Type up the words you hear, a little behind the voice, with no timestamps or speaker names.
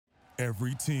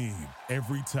Every team,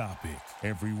 every topic,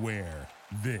 everywhere.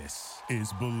 This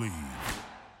is Believe.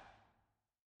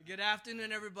 Good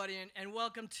afternoon, everybody, and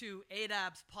welcome to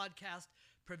ADAP's podcast,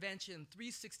 Prevention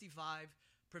 365,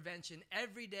 Prevention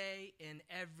Every Day in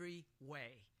Every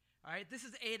Way. All right, this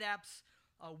is ADAP's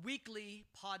weekly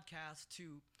podcast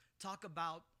to talk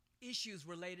about issues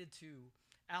related to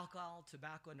alcohol,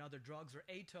 tobacco, and other drugs, or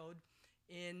ATOD,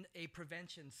 in a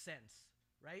prevention sense,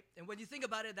 right? And when you think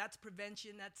about it, that's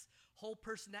prevention, that's whole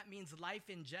person, that means life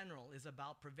in general is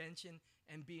about prevention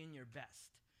and being your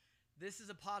best. This is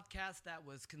a podcast that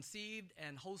was conceived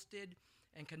and hosted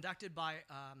and conducted by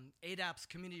ADAP's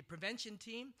community prevention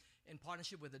team in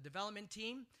partnership with the development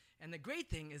team. And the great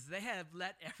thing is they have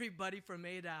let everybody from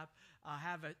ADAP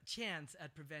have a chance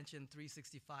at Prevention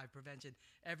 365, prevention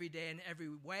every day in every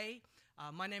way.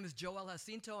 My name is Joel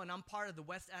Jacinto, and I'm part of the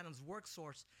West Adams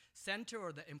WorkSource Center,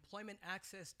 or the Employment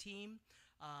Access Team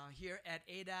here at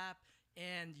ADAP.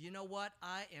 And you know what?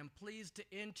 I am pleased to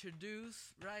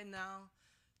introduce right now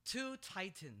two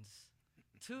titans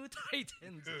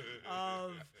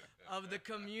of the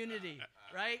community,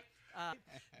 right?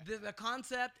 The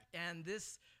concept and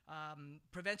this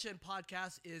prevention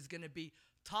podcast is going to be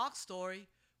Talk Story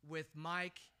with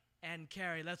Mike and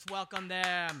Carrie. Let's welcome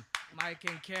them, Mike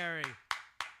and Carrie.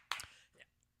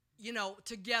 You know,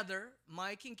 together,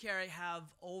 Mike and Carrie have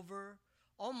over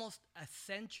almost a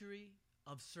century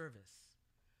of service.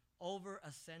 Over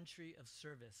a century of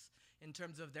service in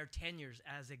terms of their tenures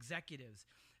as executives.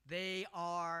 They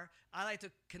are, I like to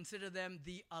consider them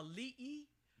the ali'i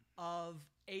of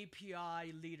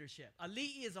API leadership.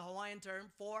 Ali'i is a Hawaiian term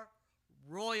for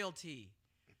royalty.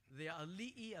 The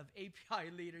ali'i of API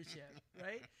leadership,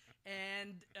 right?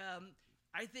 And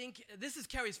I think this is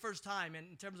Carrie's first time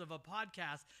in terms of a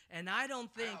podcast, and I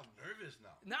don't think... I'm nervous now.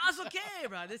 No, it's okay,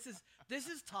 bro. This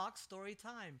is Talk Story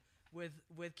time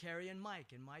with Carrie and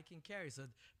Mike and Carrie. So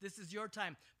this is your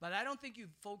time. But I don't think you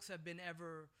folks have been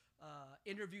ever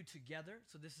interviewed together.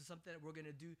 So this is something that we're going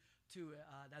to do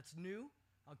that's new,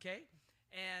 okay?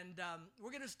 And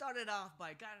we're going to start it off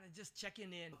by kind of just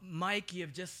checking in. Mike,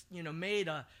 you've just made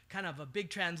a kind of a big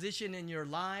transition in your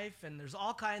life, and there's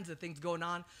all kinds of things going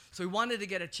on. So we wanted to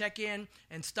get a check-in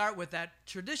and start with that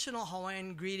traditional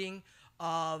Hawaiian greeting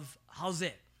of how's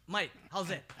it? Mike, how's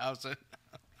it? How's it?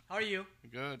 How are you?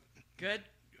 Good. Good?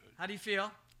 How do you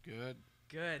feel? Good.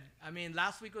 Good. I mean,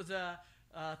 last week was a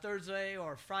Thursday,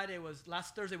 or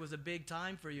last Thursday was a big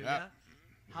time for you, Yep.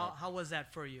 yeah? How was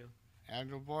that for you?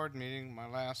 Annual board meeting, my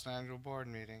last annual board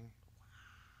meeting.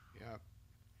 Yep.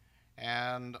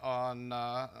 And on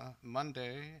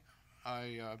Monday,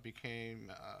 I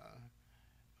became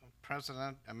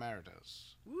President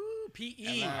Emeritus. Woo,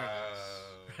 PE.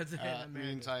 President That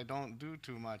Emeritus. means I don't do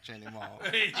too much anymore.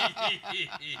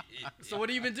 So what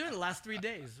have you been doing the last 3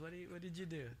 days? What did you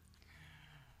do?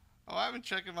 Oh, I've been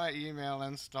checking my email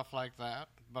and stuff like that,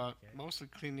 but Okay. mostly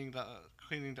cleaning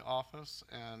the office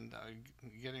and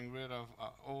getting rid of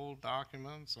old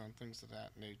documents and things of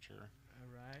that nature.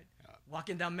 All right. Yeah.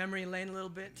 Walking down memory lane a little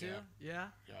bit too? Yeah?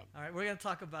 Yeah. All right, we're going to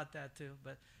talk about that too,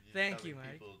 but thank you,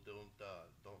 Mike. People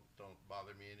don't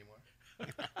bother me anymore.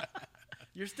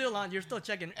 You're still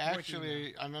checking. working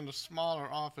Actually, I'm in a smaller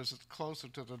office. It's closer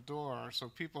to the door, so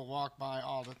people walk by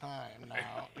all the time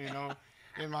now.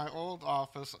 In my old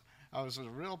office, I was in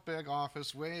a real big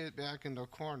office way back in the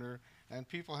corner, and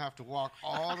people have to walk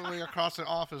all the way across the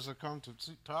office to come to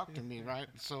talk to me, right?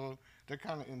 So they're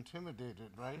kind of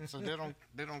intimidated, right? So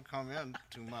they don't come in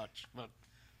too much,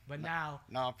 But now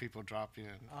people drop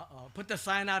in, put the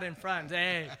sign out in front.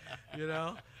 Hey,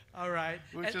 all right.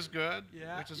 which is good.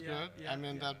 Yeah, which is yeah, good. yeah,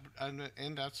 I'm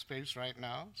in that space right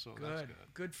now, so that's good.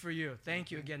 Good for you.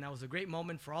 Thank you again. That was a great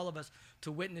moment for all of us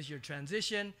to witness your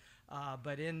transition.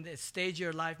 But in this stage of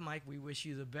your life, Mike, we wish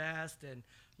you the best. And,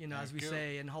 as we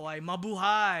say in Hawaii,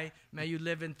 mabuhay, may you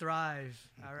live and thrive.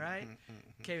 All right?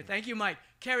 Okay, thank you, Mike.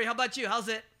 Carrie, how about you? How's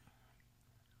it?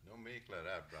 Don't make like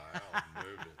that, Brian. I'm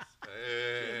nervous.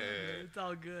 Hey. It's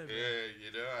all good. man.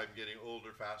 Yeah, I'm getting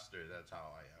older faster. That's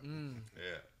how I am.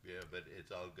 Yeah, but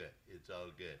it's all good. It's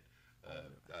all good.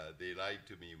 They lied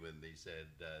to me when they said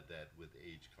that with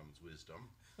age comes wisdom.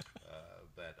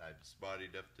 But I'm smart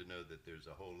enough to know that there's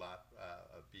a whole lot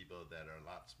of people that are a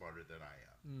lot smarter than I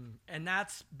am. And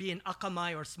that's being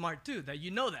akamai, or smart too, that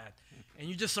you know that. And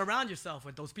you just surround yourself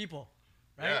with those people,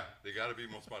 right? Yeah, they got to be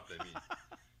more smart than me.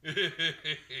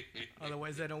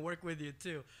 Otherwise, they don't work with you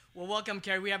too. Well, welcome,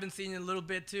 Carrie. We haven't seen you in a little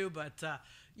bit too, but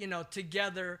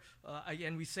together,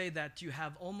 again, we say that you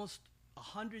have almost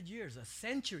 100 years, a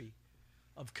century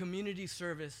of community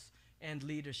service and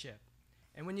leadership.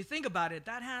 And when you think about it,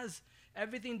 that has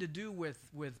everything to do with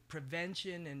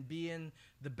prevention and being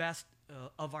the best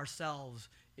of ourselves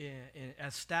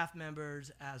as staff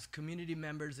members, as community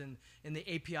members in the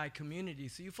API community.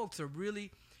 So you folks are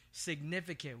really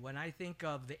significant. When I think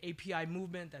of the API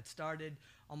movement that started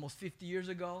almost 50 years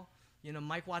ago,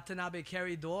 Mike Watanabe,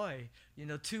 Kerry Doi,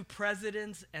 two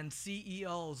presidents and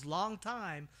CEOs, long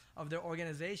time of their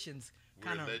organizations.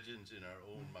 We're legends in our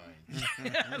own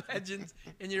minds. Legends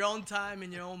in your own time,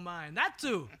 in your own mind. That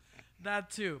too.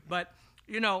 But,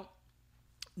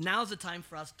 now's the time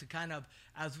for us to kind of,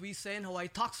 as we say in Hawaii,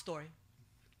 talk story.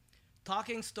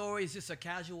 Talking story is just a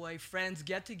casual way friends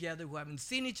get together who haven't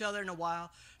seen each other in a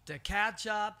while to catch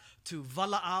up, to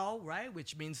vala'au, right,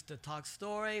 which means to talk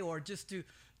story, or just to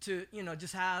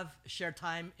just have share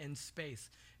time and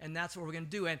space. And that's what we're going to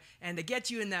do. And to get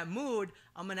you in that mood,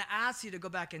 I'm going to ask you to go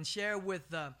back and share with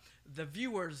the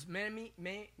viewers,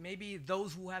 maybe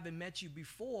those who haven't met you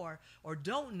before or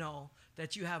don't know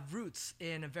that you have roots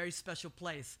in a very special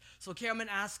place. So, Kerry, I'm going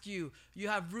to ask you, you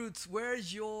have roots.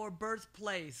 Where's your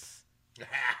birthplace?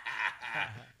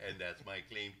 And that's my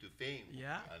claim to fame.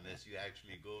 Yeah. Unless you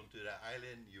actually go to the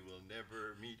island, you will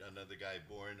never meet another guy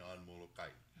born on Molokai,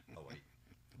 Hawaii.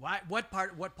 Why? What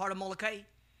part of Molokai?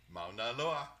 Mauna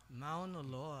Loa. Mauna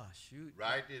Loa, shoot.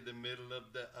 Right in the middle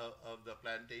of the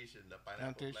plantation, the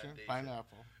pineapple plantation.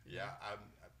 Pineapple. Yeah, I'm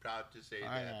proud to say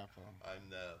Pineapple. that I'm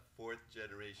the 4th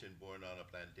generation born on a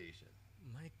plantation.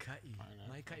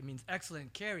 Maikai means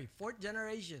excellent. Kerry, 4th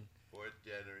generation. 4th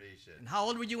generation. And how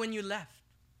old were you when you left?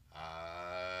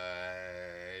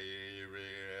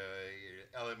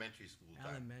 Elementary school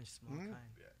time. Elementary school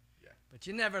time. Yeah. But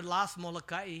you never lost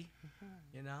Molokai,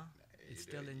 It's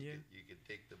still in you. You can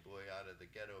take the boy out of the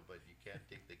ghetto, but you can't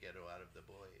take the ghetto out of the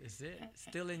boy. Is it?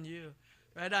 Still in you.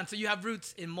 Right on. So you have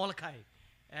roots in Molokai.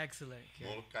 Excellent. Okay.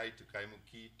 Molokai to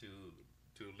Kaimuki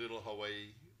to Little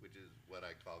Hawaii, which is what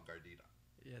I call Gardena.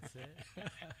 That's it.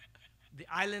 The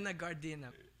island of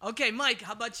Gardena. Okay, Mike,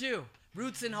 how about you?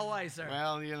 Roots in Hawaii, sir.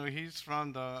 Well, he's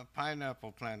from the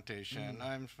pineapple plantation.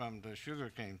 I'm from the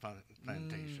sugarcane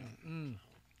plantation.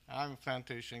 I'm a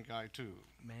plantation guy, too.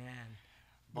 Man.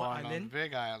 Born island? on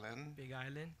Big Island. Big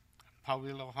Island?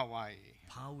 Pauilo, Hawaii.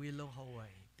 Pauilo, Hawaii.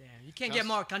 Damn, you can't get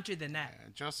more country than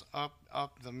that. Just up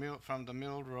the mill, from the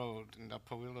mill road in the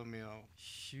Pauilo Mill.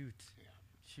 Shoot.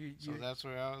 So that's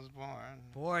where I was born.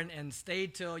 Born and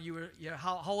stayed till you were,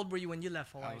 how old were you when you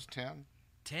left Hawaii? I was 10.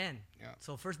 10? Yeah.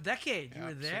 So first decade, you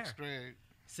were there. 6th grade.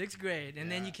 6th grade. And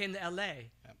then you came to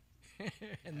L.A. Yep.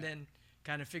 And then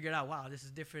kind of figured out, wow, this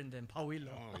is different than Pauilo.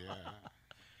 Oh, yeah.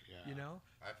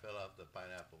 I fell off the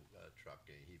pineapple truck,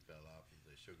 and he fell off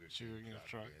the sugar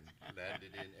truck and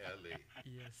landed in L.A.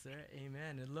 Yes, sir.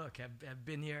 Amen. And look, have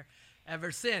been here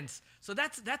ever since. So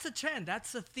that's a trend.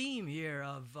 That's a theme here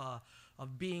of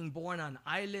being born on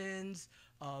islands,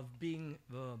 of being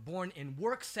born in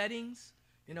work settings,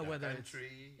 whether it's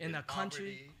in the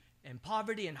country, and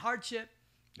poverty and hardship.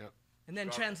 Yep. And then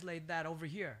translate that over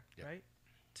here, right?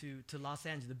 To Los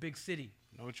Angeles, the big city.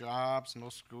 No jobs, no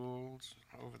schools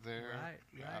over there.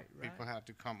 Right. People had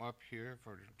to come up here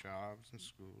for jobs and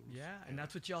schools. Yeah, and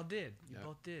that's what y'all did. You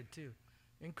both did, too.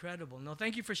 Incredible. No,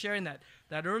 thank you for sharing that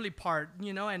early part,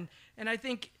 and I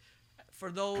think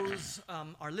for those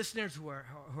our listeners who are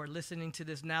listening to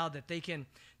this now, that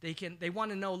they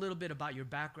want to know a little bit about your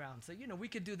background. So we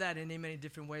could do that in many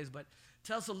different ways, but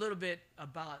tell us a little bit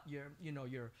about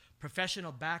your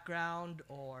professional background,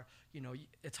 or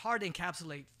it's hard to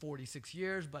encapsulate 46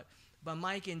 years, but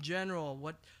Mike, in general,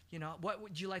 what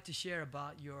would you like to share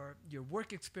about your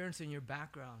work experience and your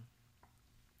background?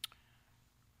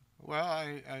 Well,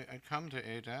 I come to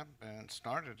ADAP and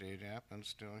started ADAP and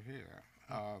still here.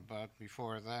 But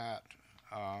before that,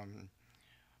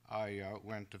 I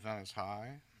went to Venice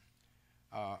High.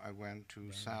 I went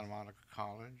to Santa Monica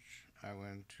College. I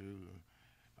went to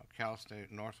Cal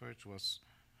State Northridge, was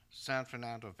San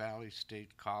Fernando Valley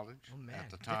State College at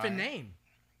the time. Different name.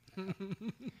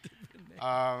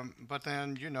 But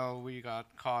then, we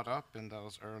got caught up in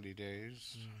those early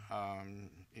days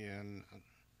in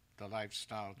the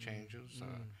lifestyle changes.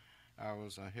 I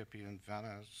was a hippie in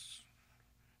Venice,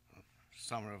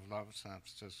 Summer of Love, San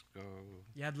Francisco.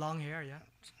 You had long hair, yeah?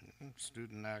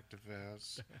 Student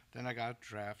activist. Then I got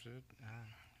drafted,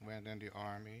 went in the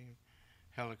Army,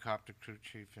 helicopter crew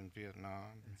chief in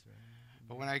Vietnam. That's right.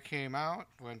 But when I came out,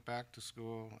 went back to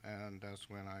school, and that's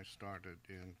when I started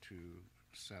into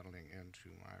settling into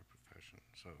my profession.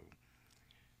 So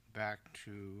back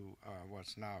to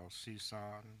what's now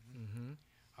CSUN,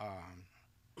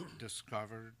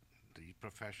 discovered the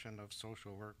profession of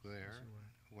social work there,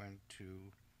 went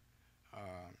to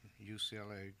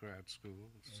UCLA grad school,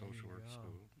 social work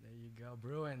school. There you go,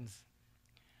 Bruins.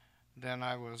 Then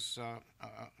I was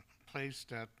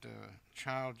placed at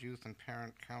Child, Youth, and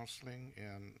Parent Counseling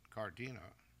in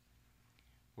Gardena,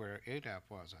 where ADAP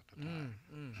was at the time.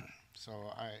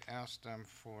 So I asked them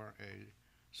for a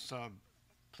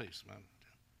sub-placement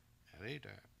at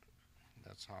ADAP.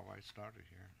 That's how I started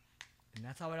here. And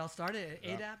that's how it all started at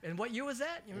Yeah. ADAP. And what year was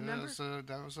that? You remember?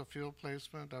 That was a field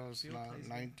placement. That was Field placement.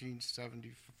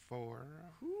 1974,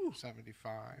 Whew.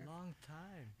 75. Long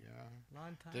time. Yeah.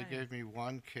 Long time. They gave me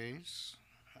one case.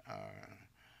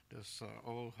 This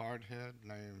old hardhead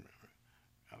named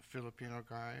Filipino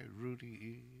guy, Rudy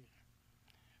E.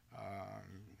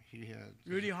 He had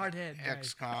Rudy Hardhead. Nice.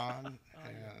 ex-con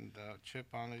yeah. and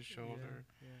chip on his shoulder.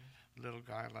 Yeah. Little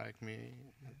guy like me.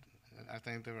 And I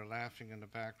think they were laughing in the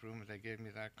back room and they gave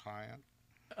me that client.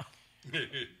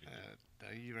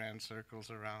 He ran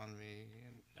circles around me,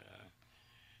 and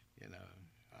you know.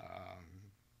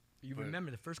 You but-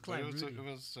 remember the first but client, it was, Rudy. it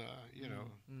was you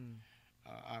know,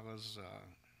 I was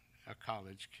a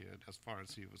college kid as far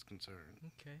as he was concerned.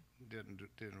 Okay.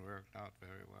 Didn't work out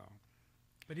very well.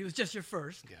 But he was just your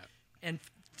first. Yeah. And,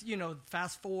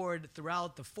 fast forward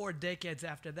throughout the 4 decades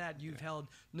after that, you've held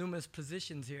numerous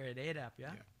positions here at ADAP,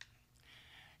 yeah?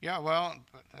 Yeah, well,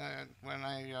 when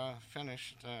I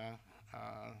finished,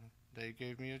 they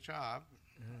gave me a job.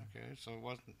 Okay, so it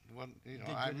wasn't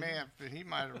They he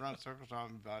might have run circles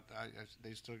on me, but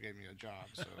they still gave me a job.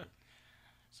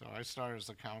 So I started as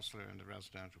a counselor in the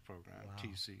residential program, Wow.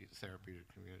 TC, Therapeutic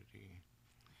Community,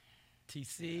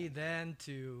 TC, then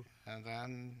to and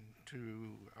then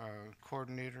to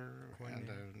coordinator, and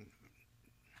then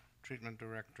treatment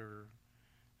director,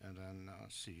 and then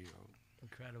CEO.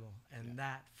 incredible. And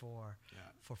that for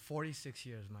Yeah. 46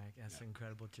 years, Mike. That's an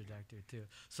incredible trajectory, too.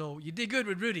 So you did good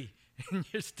with Rudy, and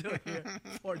you're still here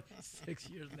 46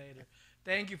 years later.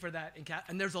 Thank you for that.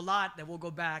 And there's a lot that will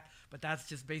go back, but that's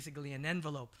just basically an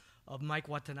envelope of Mike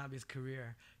Watanabe's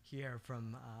career here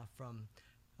from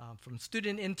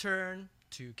student intern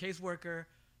to caseworker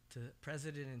to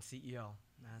president and CEO.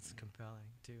 That's compelling,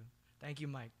 too. Thank you,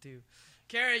 Mike, too.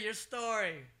 Carrie, your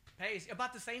story. Pace,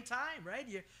 about the same time, right?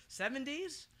 Your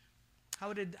 70s?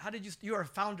 How did you are a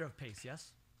founder of Pace,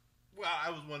 yes? Well, I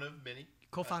was one of many.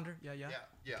 Co-founder? Yeah. Yeah.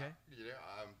 Okay. You know,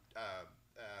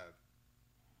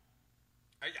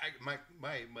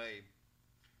 my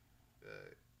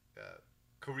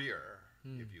career,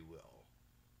 if you will,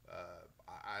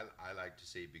 I like to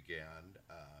say began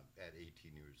at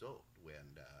 18 years old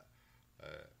when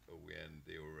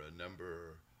there were a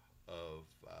number of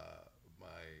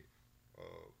my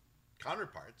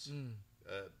counterparts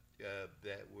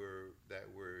that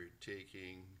were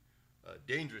taking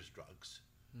dangerous drugs.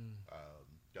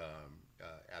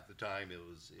 At the time, it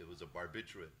was a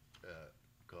barbiturate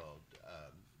called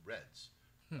Reds,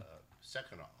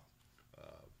 Seconal.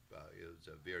 It was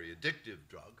a very addictive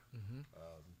drug,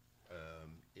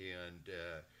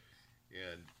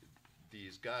 and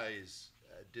these guys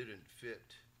didn't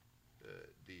fit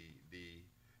the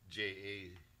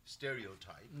JA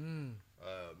stereotype,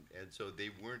 and so they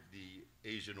weren't the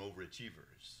Asian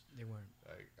overachievers. They weren't.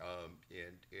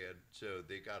 And so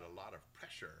they got a lot of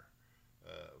pressure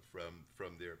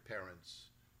from their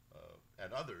parents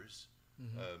and others,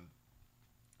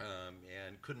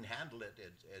 and couldn't handle it,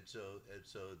 and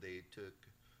so they took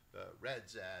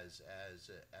Reds as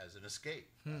an escape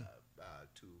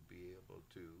to be able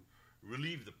to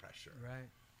relieve the pressure. Right.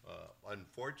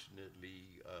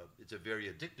 Unfortunately, it's a very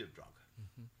addictive drug.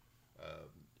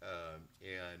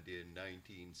 And in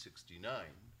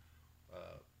 1969,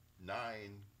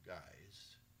 9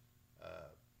 guys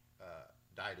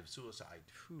died of suicide.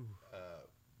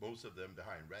 Most of them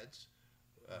behind Reds.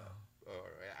 Or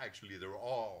actually, they were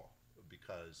all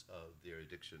because of their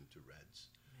addiction to Reds.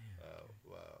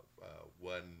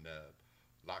 One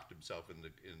locked himself in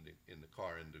the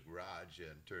car in the garage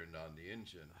and turned on the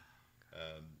engine,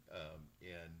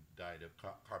 and died of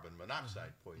carbon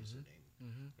monoxide poisoning.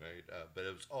 Right, but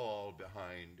it was all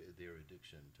behind their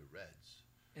addiction to Reds.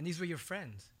 And these were your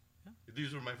friends. Yeah?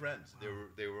 These were my friends.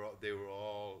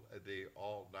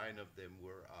 All 9 of them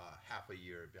were half a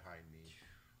year behind me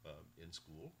in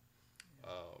school,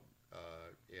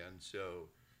 and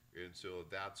so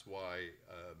that's why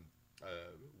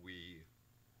we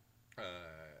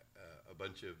a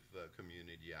bunch of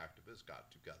community activists got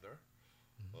together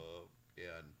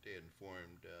and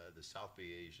formed the South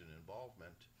Bay Asian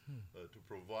Involvement to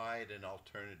provide an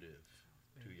alternative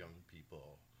to young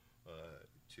people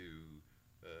to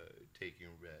taking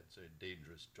Reds or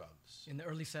dangerous drugs. In the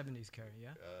early 70s, Carrie,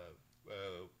 yeah?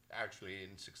 actually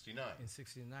in '69. In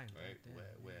 '69, Right,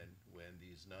 when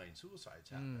these 9 suicides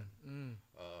happened, and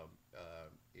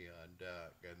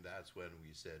that's when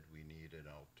we said we need an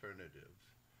alternative,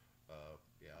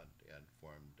 and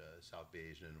formed South Bay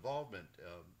Asian Involvement,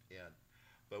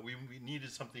 but we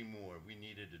needed something more. We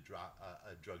needed a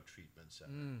drug treatment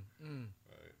center,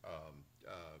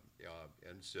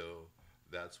 and so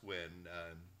that's when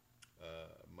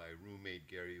my roommate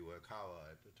Gary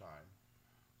Uekawa at the time,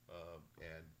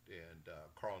 and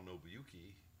Carl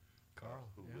Nobuyuki,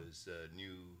 who was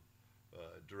new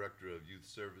director of youth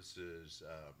services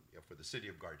for the city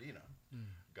of Gardena,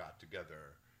 got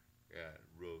together and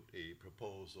wrote a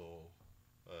proposal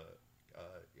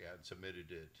and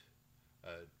submitted it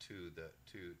to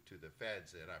the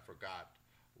feds. And I forgot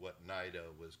what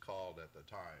NIDA was called at the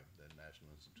time, the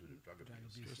National Institute of Drug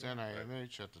Abuse. It was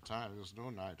NIMH at the time. There was no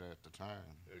NIDA at the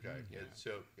time. Okay, and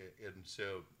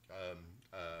so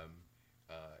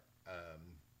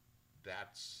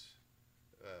that's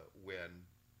when,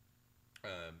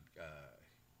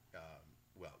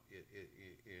 well,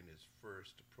 in his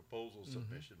first proposal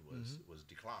submission was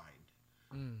declined,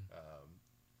 and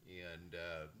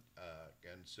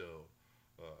so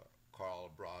Carl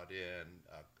brought in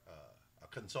a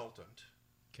consultant,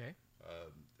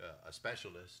 a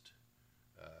specialist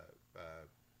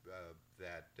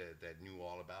that knew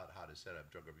all about how to set up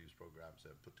drug abuse programs,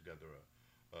 and put together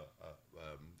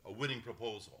a winning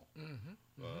proposal,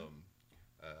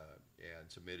 and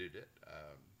submitted it,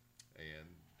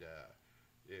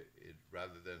 it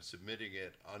rather than submitting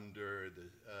it under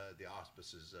the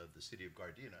auspices of the city of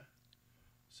Gardena,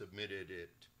 submitted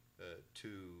it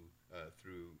through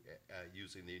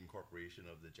using the incorporation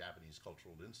of the Japanese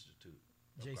Cultural Institute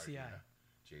of JCI. Gardena,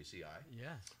 JCI.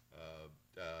 Yes.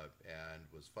 And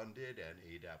was funded, and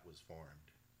ADAP was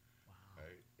formed. Wow.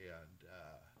 Right? And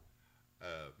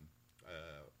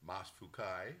Mas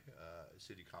Fukai,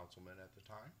 city councilman at the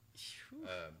time,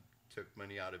 took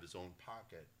money out of his own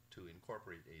pocket to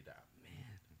incorporate ADAP.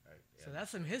 Man. Right? So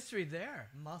that's some history there.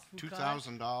 Mas Fukai.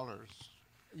 $2,000.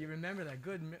 You remember that?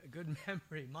 Good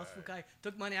memory. Mas Fukai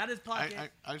took money out of his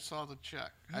pocket. I saw the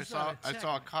check. You saw the I check.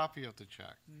 saw a copy of the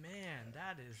check. Man,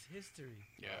 that is history.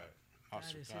 Yeah. That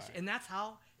is history. And that's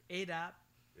how ADAP.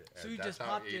 So you that's just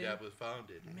how popped in. ADAP was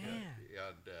founded. Man.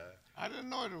 And I didn't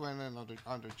know it went in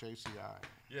under JCI.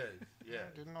 yeah.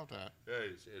 I didn't know that.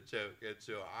 Yes, and so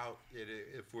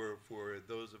for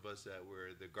those of us that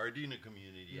were the Gardena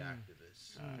community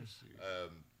activists, I see.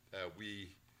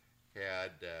 we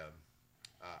had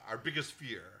our biggest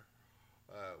fear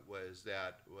was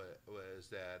that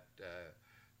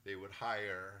they would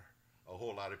hire a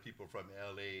whole lot of people from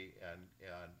LA and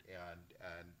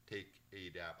take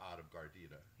ADAP out of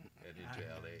Gardena and into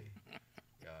LA,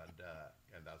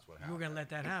 and that's what happened. You were gonna let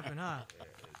that happen, huh?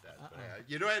 That's what happened.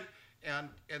 You know,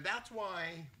 and that's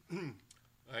why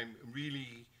I'm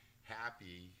really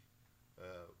happy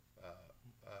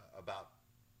about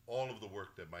all of the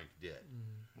work that Mike did.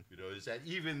 You know, is that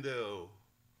even though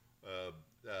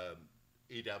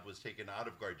ADAP was taken out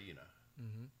of Gardena,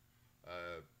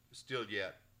 still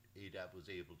yet ADAP was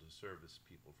able to service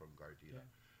people from Gardena.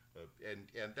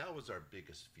 And that was our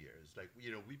biggest fear. It's like,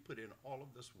 you know, we put in all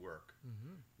of this work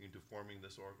into forming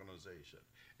this organization.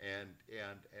 And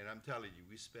I'm telling you,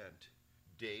 we spent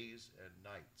days and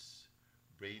nights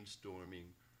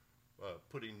brainstorming,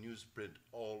 putting newsprint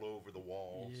all over the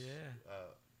walls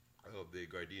of the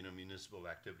Gardena Municipal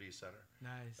Activity Center.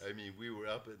 Nice. I mean, we were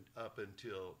up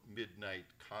until midnight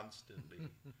constantly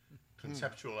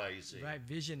conceptualizing. Right,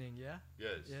 visioning, yeah?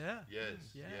 Yes. Yeah. Yes.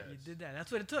 Yeah, yes. you did that.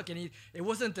 That's what it took. And it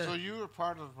wasn't the... So you were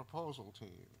part of the proposal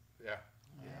team. Yeah.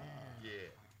 Yeah.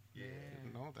 Yeah. I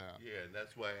didn't know that. Yeah, and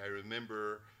that's why I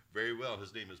remember very well.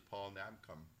 His name is Paul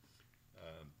Namkum,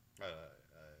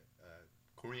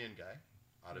 Korean guy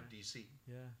out of D.C.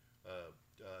 Yeah.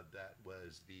 That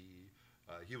was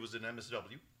he was an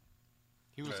MSW.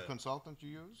 He was a consultant you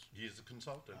used? He's a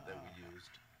consultant that we used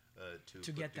to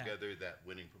To put get that. together that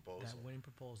winning proposal. That winning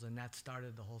proposal, and that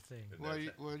started the whole thing.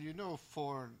 And Well, you know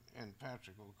Ford and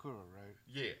Patrick Okura, right?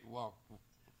 Yeah.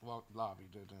 Walk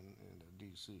lobbied it in the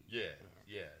D.C. Yes.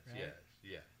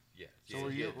 So Yeah,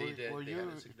 were you they had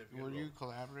a significant were you role.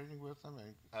 collaborating with them?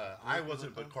 I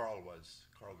wasn't, but Carl was.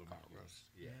 Carl was.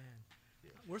 Yeah. Man.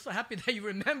 We're so happy that you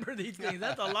remember these things.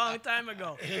 That's a long time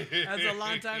ago. That's a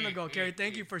long time ago. Kerry,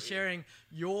 thank you for sharing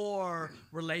your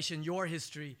relation, your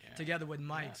history together with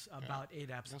Mike's about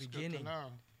ADAP's That's beginning. good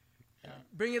to know.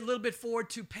 Bring it a little bit forward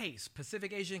to PACE,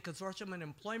 Pacific Asian Consortium on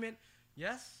Employment.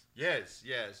 Yes? Yes,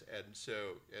 and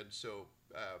so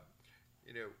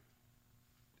you know,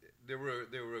 there were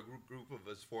a group of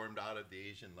us formed out of the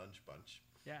Asian Lunch Bunch,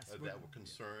 Yes, that were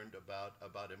concerned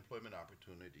about employment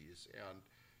opportunities.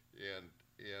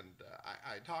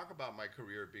 I talk about my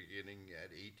career beginning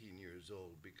at 18 years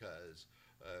old because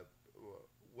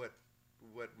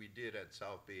what we did at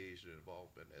South Bay Asian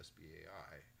Involvement,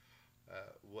 SBAI,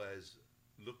 was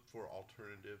look for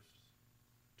alternatives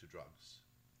to drugs.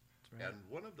 Right. And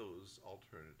one of those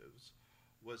alternatives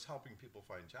was helping people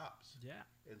find jobs. Yeah.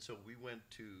 And so we went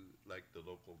to like the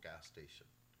local gas station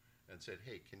and said,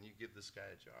 hey, can you give this guy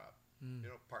a job?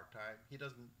 Part-time. He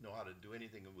doesn't know how to do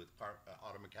anything with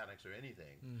auto mechanics or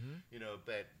anything,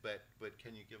 but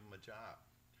can you give him a job?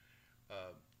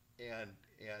 And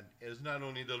it's not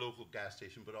only the local gas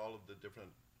station, but all of the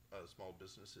different small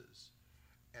businesses.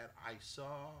 And I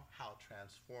saw how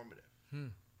transformative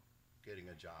getting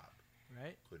a job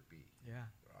could be. Yeah.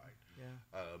 Right. Yeah.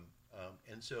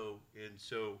 And so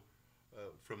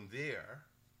from there,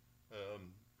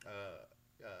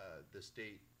 the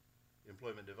State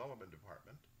Employment Development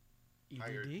Department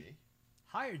hired me.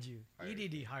 Hired you.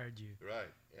 EDD hired you.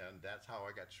 Right. And that's how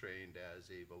I got trained as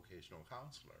a vocational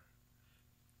counselor.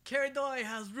 Kerry Doi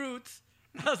has roots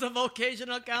as a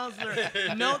vocational counselor.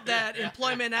 Note that,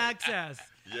 employment access.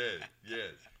 Yes.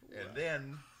 And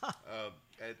then,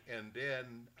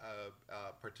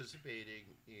 participating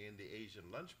in the Asian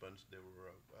Lunch Bunch, there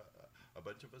were a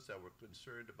bunch of us that were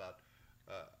concerned about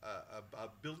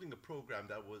building a program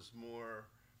that was more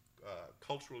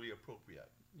culturally appropriate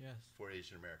for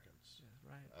Asian Americans.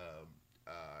 Yeah,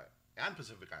 right. And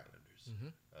Pacific Islanders.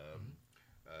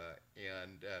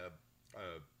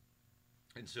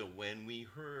 And so when we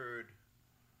heard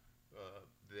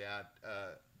that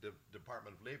the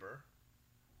Department of Labor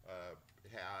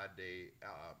had a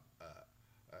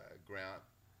grant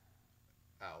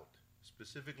out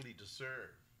specifically to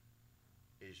serve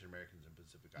Asian Americans and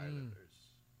Pacific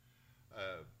Islanders,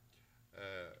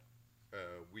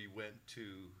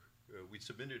 we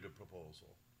submitted a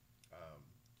proposal,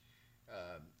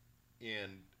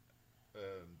 and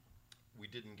we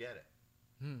didn't get it.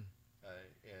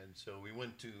 And so we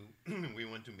went to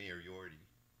Mayor Yorty.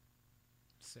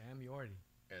 Sam Yorty.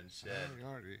 And said, Sam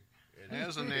Yorty.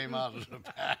 There's a name out of the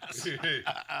past. and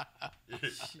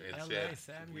LA, said,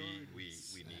 Sam we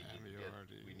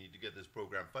Yorty. need to get this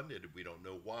program funded. We don't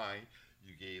know why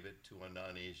you gave it to a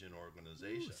non-Asian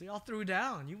organization. Ooh, so y'all threw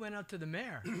down. You went up to the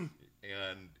mayor. And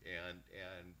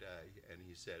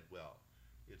he said, well,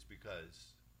 it's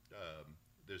because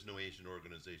there's no Asian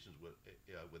organizations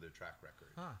with a track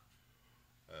record. Huh.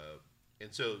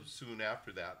 And so soon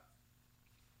after that,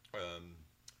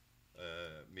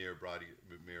 Mayor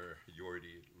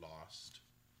Yorty lost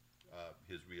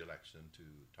his re-election to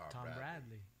Tom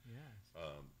Bradley. Yes.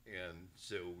 And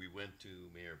so we went to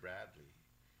Mayor Bradley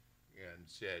and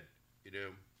said,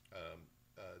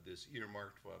 this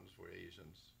earmarked funds for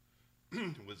Asians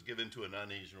was given to a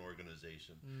non-Asian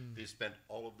organization. They spent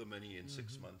all of the money in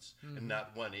 6 months, and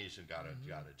not one Asian got a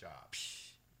job.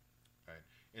 Right?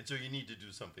 And so you need to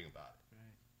do something about it.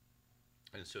 Right.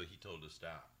 And so he told us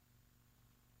staff,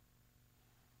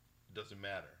 it doesn't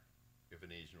matter if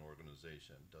an Asian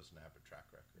organization doesn't have a track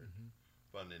record.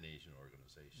 Fund an Asian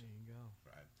organization. There you go.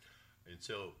 Right. And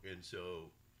so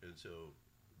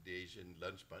the Asian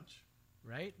Lunch Bunch,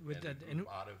 right, with the group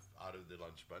out of the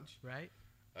Lunch Bunch, right,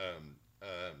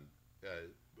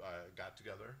 got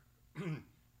together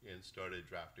and started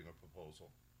drafting a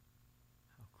proposal.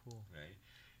 How cool. Right.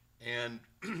 And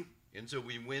so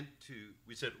we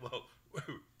said, well,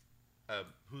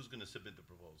 who's going to submit the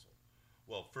proposal?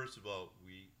 Well, first of all,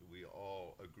 we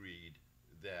all agreed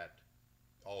that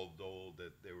although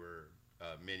that there were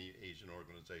many Asian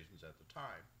organizations at the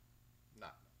time,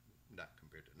 not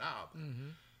compared to now, but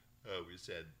we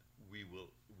said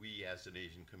we as an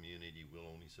Asian community will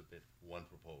only submit one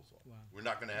proposal. Wow. We're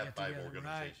not going to have 5 together,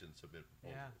 organizations submit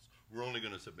proposals. Yeah. We're only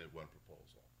going to submit one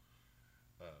proposal.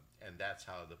 And that's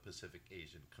how the Pacific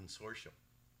Asian Consortium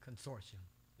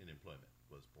in Employment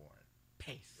was born.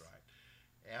 PACE. Right.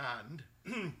 And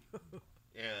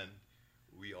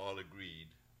we all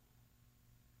agreed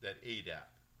that ADAP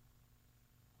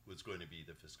was going to be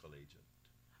the fiscal agent.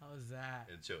 How's that?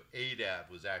 And so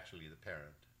ADAP was actually the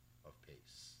parent of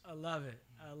PACE. I love it.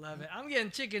 I'm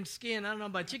getting chicken skin. I don't know,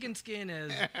 but chicken skin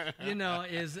is,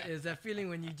 is that feeling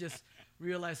when you just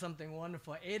realize something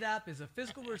wonderful. ADAP is a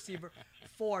fiscal receiver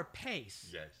for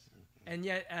PACE. Yes. And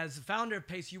yet, as founder of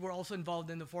PACE, you were also involved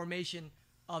in the formation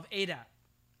of ADAP.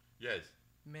 Yes.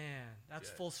 Man, that's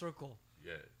Yes. full circle.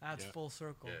 Yes. That's full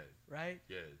circle, Yes. right?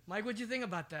 Yes. Mike, what'd you think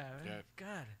about that? Yeah.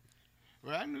 God.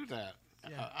 Well, I knew that.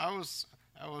 Yeah.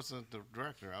 I wasn't the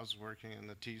director. I was working in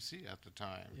the TC at the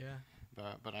time. Yeah.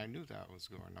 But I knew that was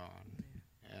going on,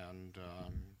 and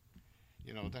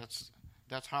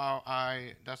that's how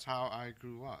I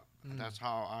grew up. That's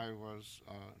how I was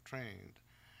trained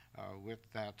with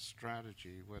that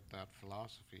strategy, with that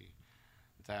philosophy,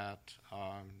 that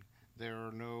there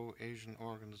are no Asian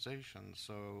organizations,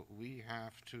 so we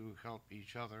have to help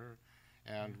each other,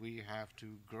 and we have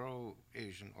to grow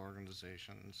Asian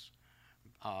organizations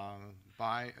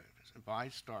by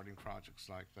starting projects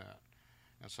like that.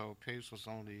 And so PACE was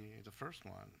only the first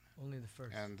one. Only the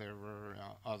first. And there were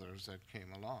others that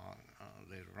came along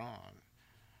later on.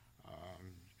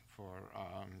 For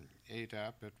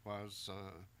ADAP, it was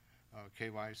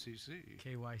KYCC.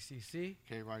 KYCC.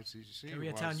 KYCC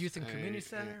Koreatown was Youth and Community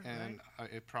Center,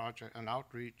 a project, an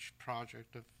outreach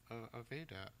project of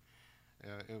ADAP.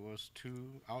 It was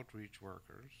 2 outreach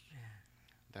workers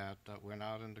that went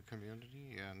out in the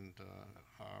community and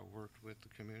worked with the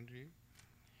community.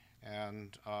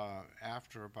 And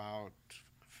after about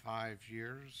 5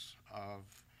 years of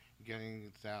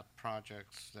getting that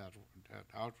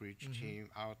outreach team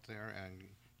out there and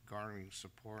garnering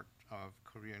support of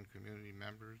Korean community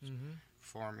members,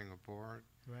 forming a board,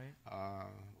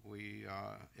 we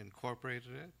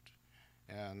incorporated it,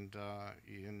 and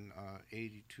in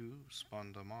 '82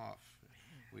 spun them off.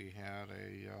 We had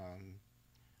a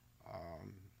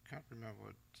can't remember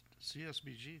what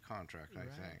CSBG contract, I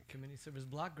think. Community Service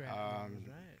Block Grant.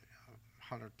 Right.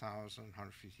 100,000,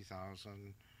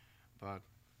 150,000, but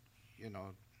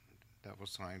that was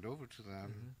signed over to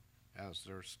them as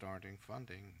their starting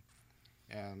funding,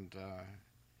 and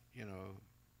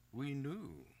we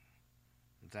knew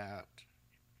that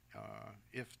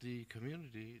if the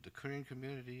Korean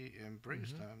community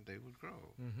embraced them, they would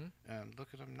grow. And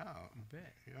look at them now. You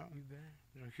bet. You bet.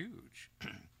 They're huge.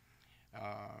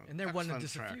 And they're one of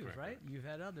just a track few, record. right? You've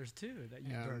had others too that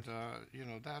you've birthed.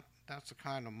 That's the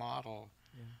kind of model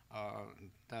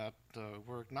that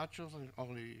worked not just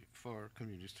only for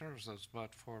community services,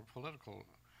 but for political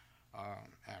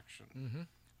action.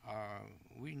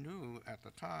 We knew at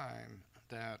the time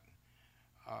that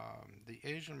the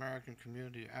Asian American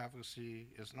community advocacy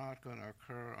is not going to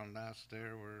occur unless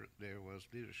there was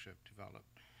leadership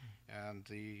developed. And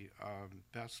the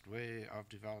best way of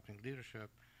developing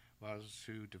leadership was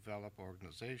to develop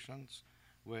organizations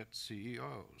with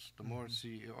CEOs. The more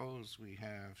CEOs we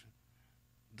have,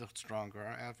 the stronger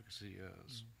our advocacy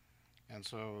is. And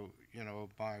so,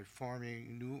 by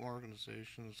forming new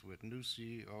organizations with new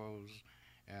CEOs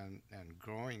and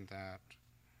growing that,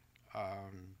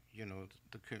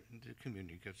 the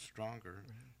community gets stronger.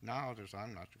 Now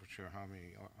I'm not sure how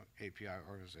many API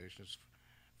organizations,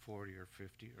 40 or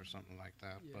 50 or something like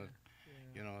that, but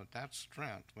that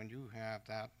strength, when you have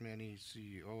that many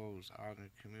CEOs out in the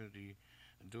community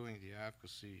doing the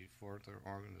advocacy for their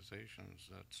organizations,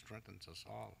 that strengthens us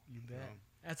all. You bet.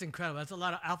 That's incredible. That's a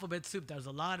lot of alphabet soup. There's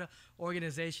a lot of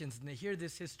organizations, and they hear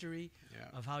this history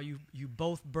of how you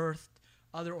both birthed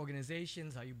other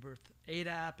organizations, how you birthed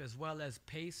ADAP as well as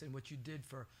PACE, and what you did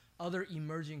for other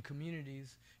emerging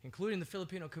communities, including the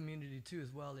Filipino community too,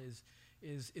 as well,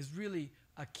 is really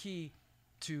a key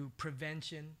to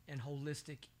prevention and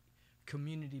holistic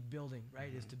community building,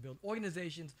 right? Is to build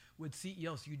organizations with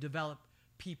CEOs. You develop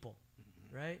people,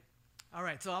 right? All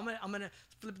right, so I'm gonna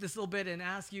flip this a little bit and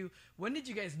ask you, when did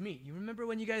you guys meet? You remember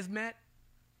when you guys met?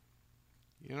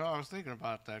 I was thinking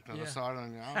about that because I saw it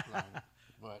on your outline.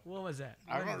 But what was that?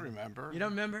 I don't remember. You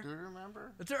don't remember? Do you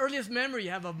remember? What's the earliest memory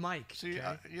you have of Mike? See,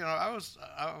 okay? I was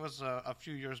a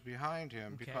few years behind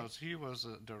him because he was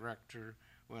a director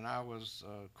when I was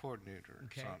a coordinator or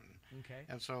something. Okay.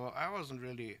 And so I wasn't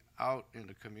really out in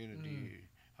the community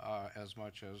as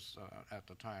much as at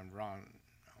the time Ron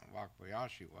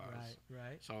Wakabayashi was.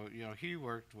 Right. So he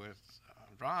worked with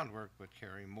Ron worked with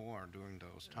Kerry Moore during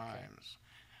those times,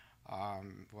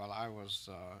 while I was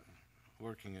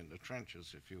working in the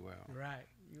trenches, if you will. Right.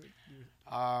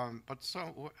 But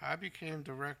so I became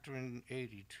director in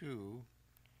 '82,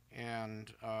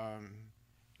 and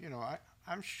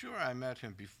I'm sure I met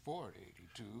him before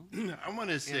 '82. I want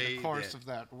to say in the course of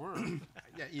that work.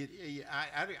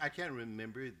 I can't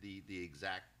remember the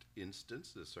exact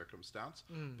instance, the circumstance,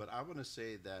 but I want to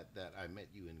say that I met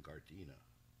you in Gardena.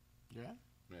 Yeah.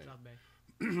 Right. South Bay.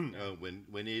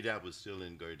 When ADAP was still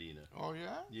in Gardena. Oh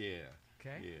yeah. Yeah.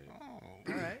 Okay. Yeah. Oh.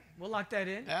 All right. We'll lock that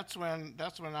in. That's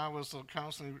when I was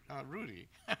counseling Rudy.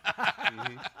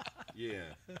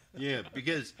 Yeah.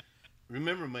 Because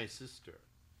remember my sister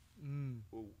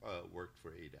who worked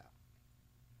for ADAP.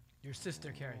 Your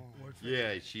sister, Carrie. Worked for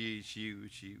ADAP. She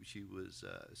was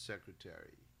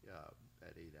secretary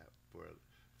at ADAP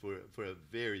for a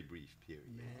very brief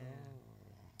period. Man.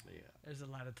 Yeah. There's a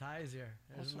lot of ties here.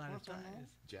 There's a lot of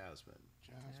ties. Jasmine.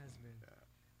 Jasmine.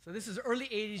 So this is early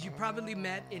 80s. You probably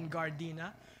met in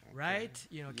Gardena, right?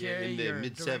 You know, Yeah, Carrie, in the your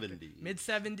mid-70s. director.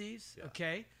 Mid-70s, Yeah.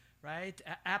 okay. Right?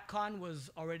 APCON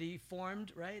was already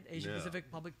formed, right? Asia Yeah.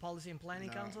 Pacific Public Policy and Planning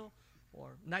No. Council? Or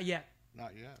not yet?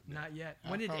 Not yet. Not yet.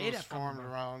 When did APCON was ADAP come formed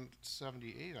about? around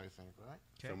 78, I think, right?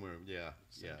 Okay. Somewhere, yeah.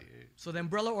 78. So the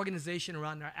umbrella organization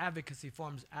around our advocacy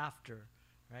forms after,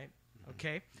 right?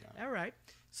 Okay. Yeah. All right.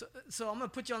 So I'm gonna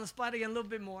put you on the spot again a little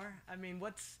bit more. I mean,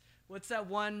 what's that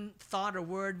one thought or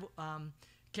word?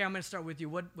 Okay, I'm gonna start with you.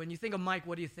 When you think of Mike,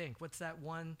 what do you think? What's that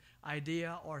one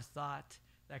idea or thought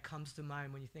that comes to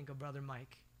mind when you think of Brother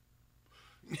Mike?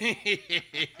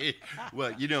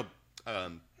 Well,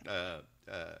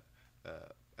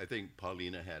 I think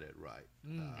Paulina had it right.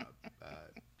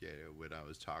 When I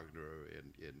was talking to her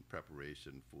in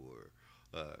preparation for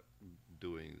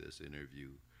doing this interview,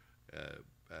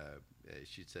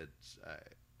 she said,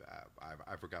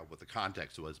 I forgot what the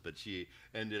context was, but she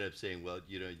ended up saying, well,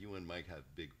 you and Mike have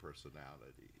big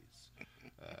personalities.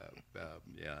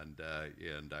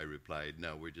 And I replied,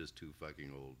 no, we're just two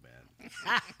fucking old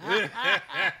men.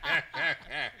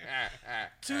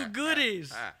 Two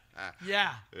goodies.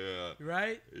 Yeah. Yeah.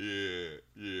 Right?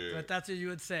 Yeah. But that's what you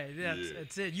would say. That's, Yeah.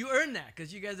 that's it. You earned that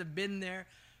because you guys have been there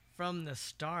from the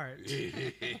start.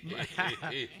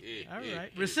 All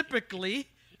right. Reciprocally,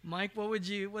 Mike,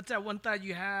 what's that one thought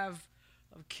you have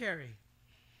of Carrie?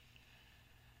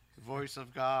 Voice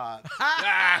of God.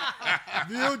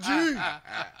 VOG.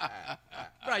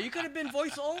 Right, you could have been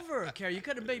voiceover, Carrie. You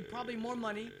could have made probably more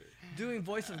money doing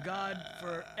Voice of God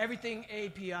for everything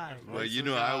API. Well, Voice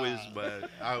of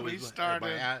I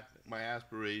started- my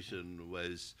aspiration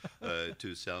was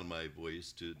to sell my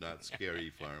voice to not Scary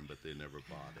Farm, but they never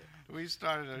bought it. We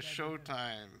started a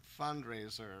Showtime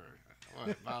fundraiser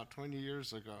about 20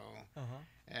 years ago.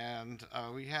 And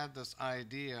we had this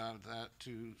idea that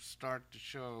to start the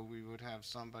show, we would have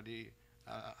somebody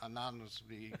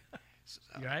anonymously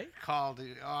Right? call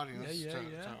the audience Yeah.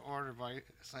 to order by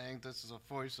saying this is a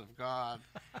voice of God.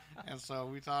 And so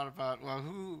we thought about, well,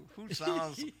 who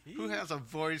has a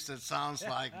voice that sounds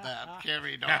like that?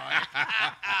 Carrie Dog.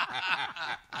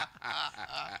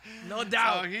 No So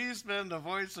doubt. he's been the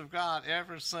voice of God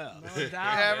ever since. No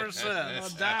doubt. Ever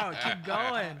since. No doubt. Keep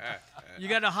going. You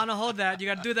got to hold that. You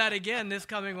got to do that again this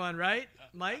coming one, right,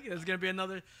 Mike? There's going to be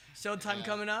another Showtime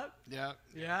coming up. Yeah.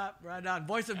 Yeah, right on.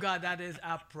 Voice of God, that is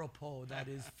apropos. That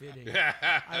is fitting.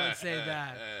 I would say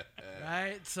that.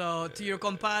 Right? So, to your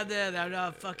compadre,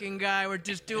 that fucking guy, we're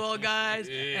just two old guys,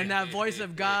 and that voice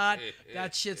of God,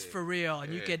 that shit's for real.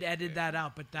 And you can edit that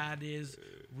out, but that is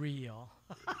real.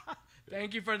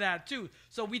 Thank you for that, too.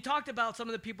 So we talked about some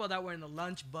of the people that were in the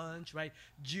lunch bunch, right?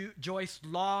 Joyce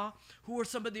Law. Who are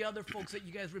some of the other folks that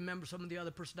you guys remember, some of the other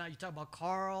personalities? You talked about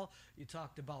Carl. You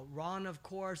talked about Ron, of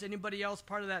course. Anybody else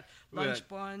part of that lunch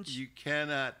bunch? You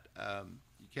cannot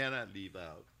leave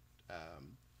out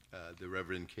the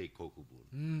Reverend K.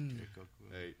 Kokubun.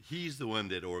 Right? He's the one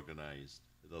that organized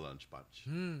the lunch bunch.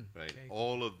 Right? K.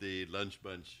 All of the lunch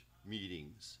bunch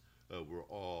meetings were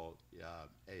all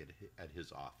at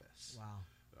his office. Wow.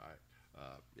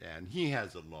 Right? And he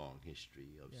has a long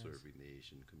history of serving the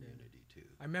Asian community too.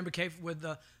 I remember Kay with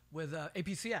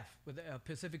APCF, with the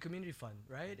Pacific Community Fund,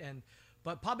 right?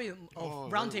 But probably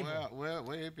roundtable.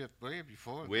 Way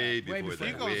before. Way that. before before that.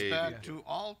 He goes way back before. to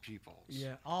All People's.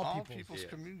 Yeah, All People's. Yes.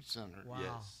 Community Center. Wow.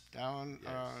 Yes. Down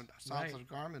south Right. of the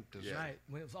Garment District. Right.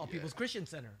 When it was All People's Christian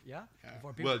Center, yeah? Yeah.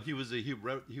 Before people, Well, he was the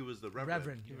reverend.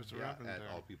 Reverend. He was the Yeah, reverend at there.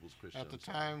 All People's Christian At the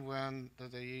Center. time when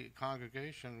the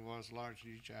congregation was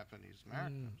largely Japanese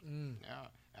American. Yeah.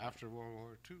 After World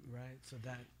War II. right, so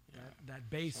that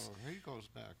base. So he goes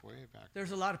back, way back.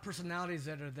 There's a lot of personalities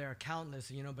that are there,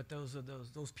 countless, but those are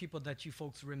those people that you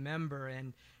folks remember,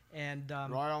 and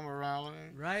Royal Morales.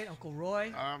 right, Uncle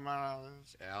Roy,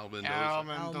 Morales. Al Al Mendoza. Al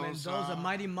Mendoza. Mendoza,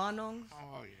 Mighty Manong.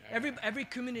 Oh, yeah. Every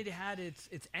community had its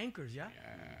anchors, yeah,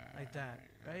 like that,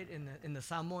 right? In the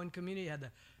Samoan community, you had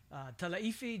the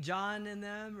Talaifi, John, and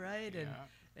them, right,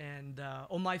 and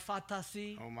Omai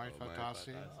Fatasi. Omai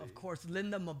Fatasi. Of course,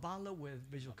 Linda Mabala with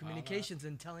visual communications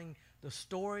and telling the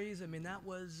stories. I mean, that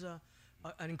was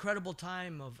an incredible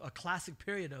time of a classic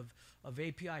period of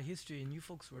API history, and you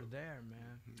folks were there,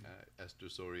 man. Esther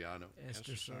Soriano.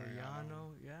 Esther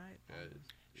Soriano, yeah.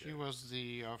 She was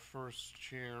the first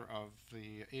chair of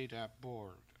the ADAP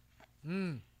board.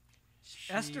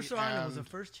 Esther She Soriano was the and-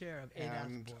 first chair of ADAP's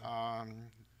And board.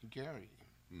 Gary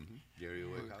Gary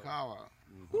Uekawa.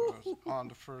 Uekawa was on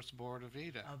the first board of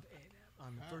ADAP.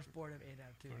 On the first board of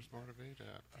ADAP, too. First board of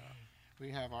ADAP. we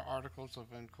have our articles of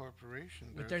incorporation.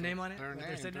 With their name on it? Their With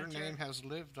their name signature? has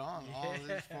lived on all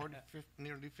these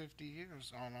nearly 50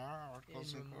 years on our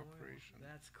articles of Immemorial. incorporation.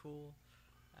 That's cool.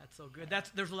 That's so good.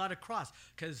 There's a lot of cross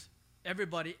because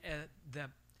everybody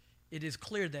it is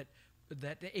clear that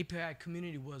the API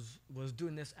community was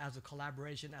doing this as a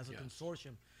collaboration, as a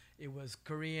consortium. It was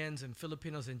Koreans and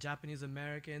Filipinos and Japanese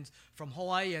Americans from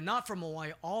Hawaii and not from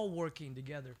Hawaii, all working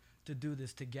together to do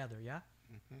this together. Yeah.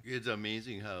 It's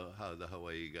amazing how the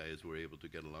Hawaii guys were able to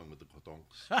get along with the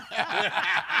Kotonks.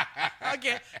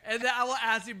 Okay, and then I will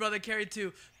ask you, Brother Kerry,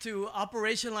 to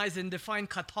operationalize and define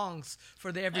katongs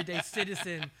for the everyday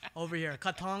citizen over here.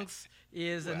 Katongs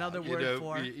is another word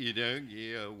for...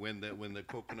 when the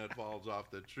coconut falls off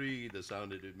the tree, the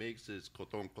sound that it makes is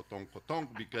kotong, kotong, kotong,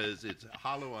 because it's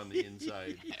hollow on the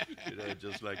inside.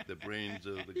 Just like the brains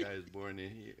of the guys born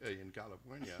in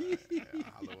California,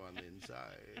 hollow on the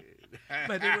inside.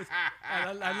 But it was,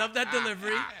 I love that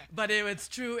delivery, but it's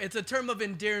true. It's a term of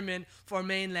endearment for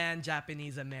mainland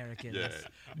Japanese Americans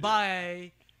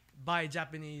by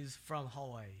Japanese from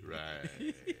Hawaii.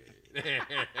 Right.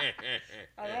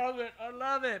 I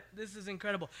love it. This is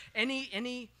incredible.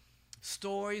 Any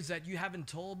stories that you haven't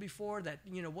told before that,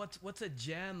 what's a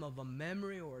gem of a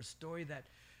memory or a story that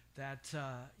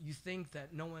you think that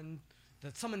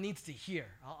someone needs to hear?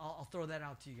 I'll throw that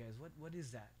out to you guys. What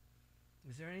is that?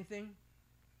 Is there anything?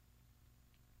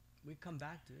 We come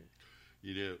back to it.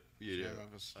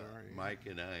 Of a story. Mike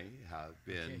and I have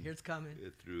been here's coming.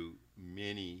 Through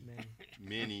many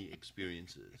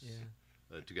experiences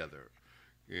together.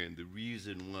 And the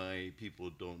reason why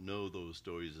people don't know those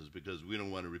stories is because we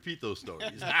don't want to repeat those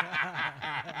stories.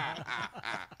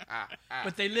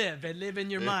 But they live in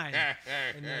your mind.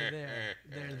 And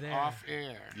they're there. Off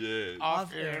air. Yeah.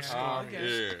 Off air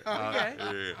stories.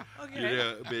 Okay.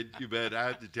 But I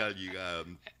have to tell you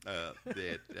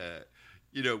that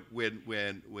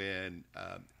when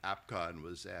APCON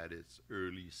was at its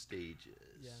early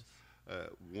stages,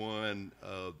 one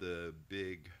of the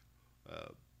big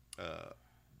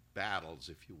battles,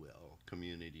 if you will,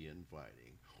 community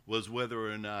infighting, was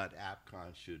whether or not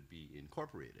APCON should be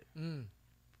incorporated.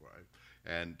 Right.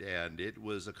 And it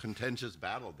was a contentious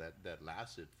battle that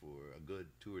lasted for a good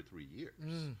 2 or 3 years.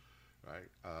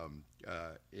 Right.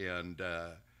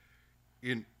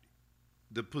 In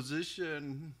the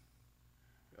position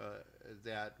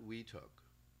that we took.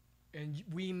 And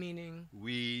we meaning?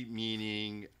 We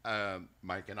meaning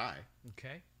Mike and I.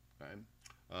 Okay. Right?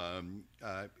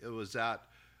 It was that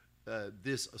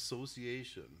this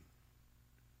association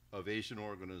of Asian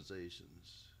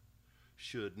organizations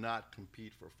should not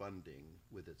compete for funding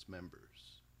with its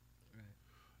members.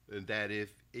 Right. And that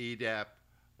if ADAP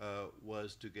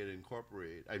was to get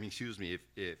incorporated,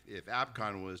 if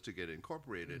APCON was to get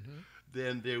incorporated,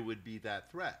 then there would be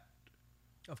that threat.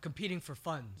 Of competing for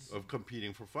funds.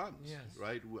 Yes.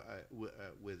 Right,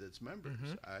 with its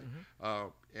members.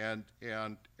 And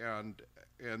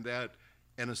that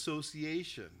an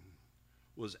association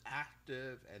was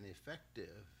active and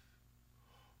effective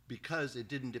because it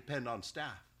didn't depend on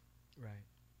staff. Right.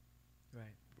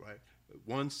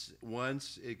 Once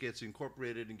it gets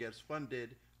incorporated and gets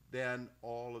funded, then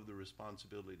all of the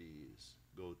responsibilities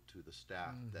go to the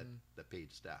staff, that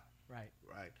paid staff. Right.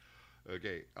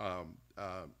 Okay,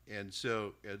 and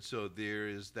so there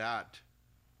is that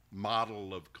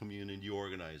model of community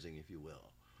organizing, if you will,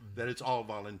 that it's all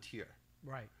volunteer,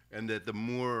 right, and that the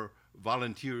more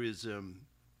volunteerism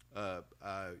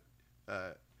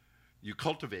you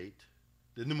cultivate,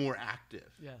 then the more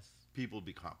active people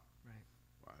become.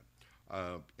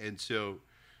 Right. And so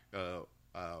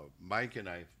Mike and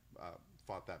I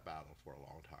fought that battle for a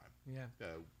long time. Yeah.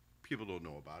 People don't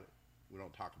know about it. We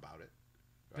don't talk about it.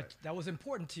 Right. But that was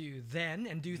important to you then,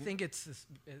 and do you think it's the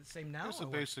same now? It's a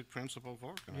basic principle of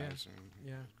organizing.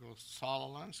 Yeah. It goes Saul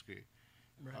Alinsky.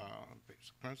 Right.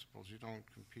 Basic principles. You don't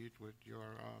compete with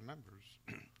your members.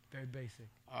 Very basic.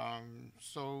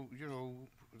 So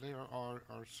there are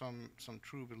some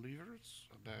true believers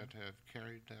that have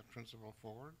carried that principle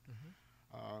forward.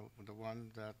 The one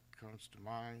that comes to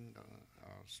mind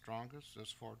strongest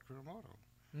is Ford Kuramoto.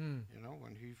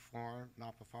 When he formed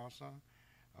Napa Fasa,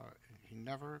 he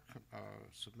never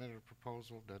submitted a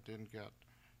proposal that didn't get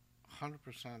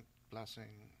 100%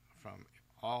 blessing from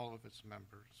all of its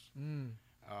members.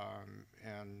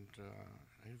 And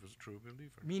he was a true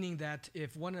believer. Meaning that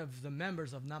if one of the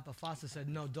members of Napa Fasa said,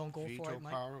 no, don't go for it,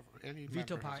 Mike.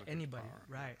 Veto power, anybody.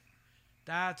 Right.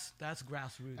 That's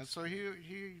grassroots. And so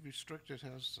he restricted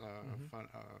his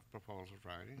proposal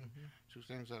writing to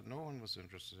things that no one was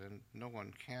interested in, no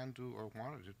one can do or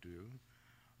wanted to do,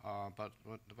 but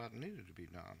needed to be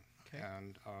done. Okay.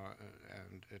 And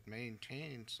it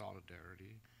maintained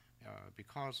solidarity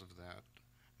because of that,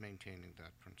 maintaining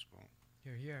that principle.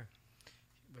 Here, here.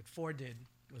 What Ford did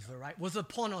was the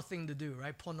pono thing to do,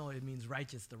 right? Pono, it means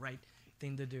righteous, the right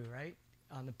thing to do, right?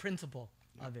 On the principle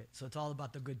of it. So it's all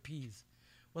about the good P's.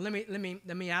 Well, let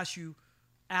me ask you,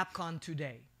 AppCon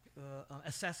today,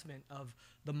 assessment of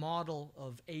the model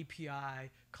of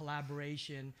API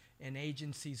collaboration and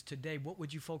agencies today. What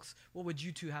would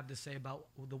you two have to say about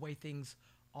the way things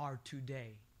are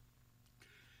today?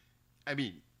 I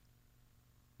mean,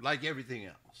 like everything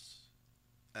else,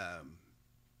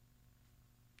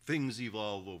 things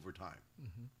evolve over time,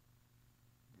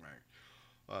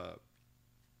 right?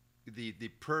 The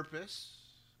purpose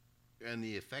and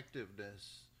the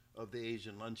effectiveness of the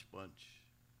Asian Lunch Bunch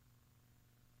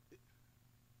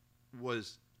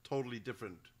was totally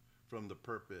different from the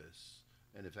purpose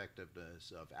and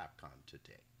effectiveness of AppCon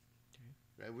today. Okay.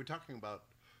 Right? We're talking about,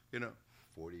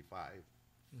 45,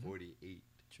 48,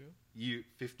 True.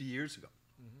 50 years ago,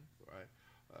 right?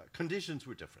 Conditions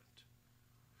were different.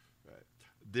 Right?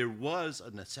 There was a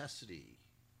necessity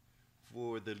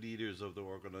for the leaders of the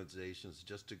organizations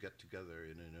just to get together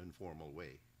in an informal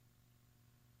way,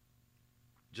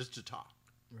 just to talk,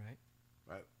 right,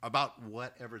 about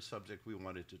whatever subject we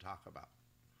wanted to talk about.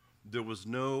 There was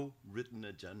no written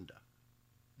agenda.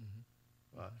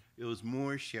 It was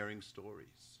more sharing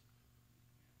stories,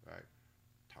 right?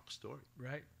 Talk story.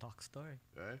 Right, talk story.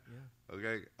 Right? Yeah.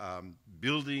 Okay.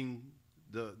 Building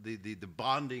the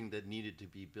bonding that needed to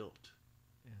be built.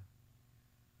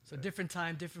 So different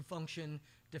time, different function,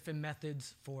 different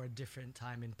methods for a different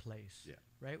time and place. Yeah.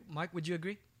 Right? Mike, would you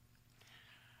agree?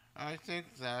 I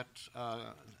think that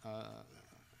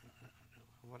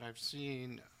what I've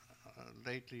seen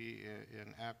lately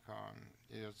in AppCon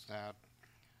is that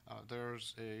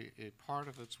there's a part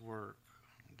of its work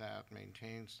that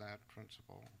maintains that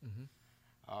principle,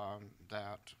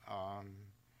 that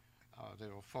they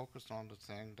will focus on the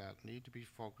thing that need to be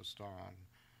focused on,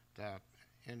 that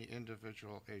any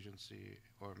individual agency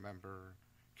or member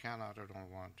cannot or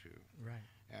don't want to. Right.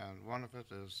 And one of it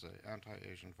is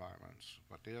anti-Asian violence.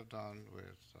 What they have done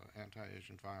with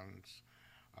anti-Asian violence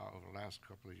over the last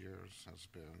couple of years has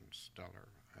been stellar,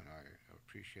 and I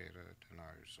appreciate it and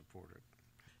I support it.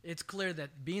 It's clear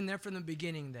that being there from the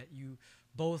beginning, that you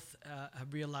both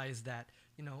have realized that,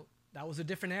 that was a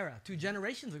different era. 2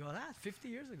 generations ago, 50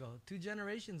 years ago, 2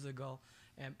 generations ago.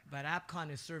 But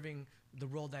AppCon is serving the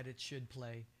role that it should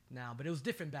play now. But it was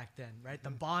different back then, right? The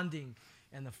bonding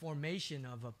and the formation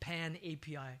of a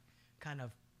pan-API kind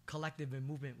of collective and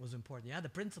movement was important. Yeah, the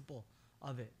principle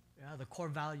of it, the core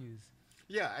values.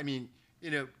 Yeah, I mean,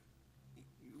 you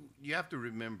have to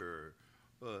remember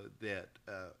that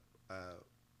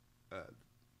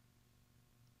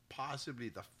possibly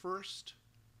the first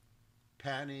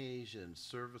Pan-Asian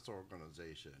service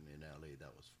organization in LA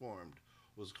that was formed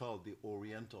was called the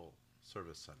Oriental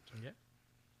Service Center. Yeah.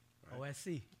 Right?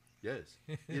 OSC. Yes,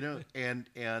 and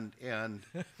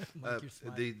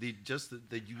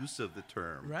the use of the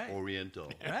term Right.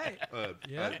 Oriental Right.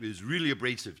 is really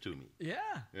abrasive to me.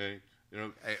 Yeah. Right?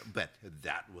 But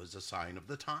that was a sign of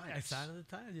the times. A sign of the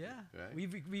time, yeah.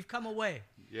 Right. We've come away.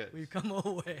 Yes. We've come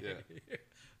away. Yeah.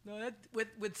 No, that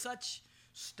with such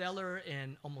stellar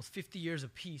and almost 50 years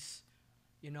of peace,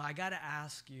 I got to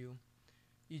ask you,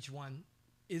 each one,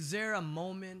 is there a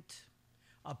moment,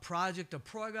 a project, a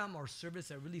program, or service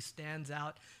that really stands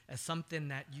out as something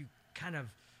that you kind of,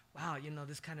 wow,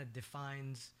 this kind of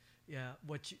defines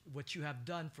what you have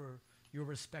done for your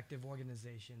respective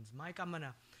organizations? Mike, I'm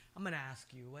gonna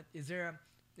ask you, what is there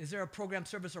a program,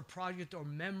 service, or project or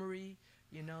memory,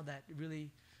 that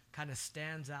really kind of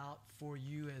stands out for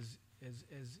you as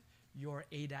your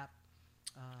ADAP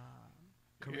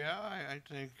career? Yeah, I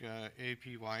think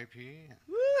APYP.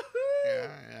 Woohoo!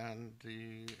 Yeah, and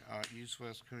the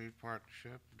East-West Community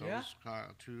Partnership. Those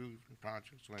 2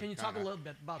 projects went Can you talk a little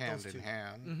bit about hand those two? in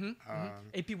hand.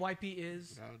 APYP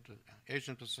is The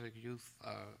Asian Pacific Youth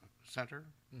Center.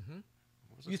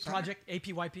 Youth Project,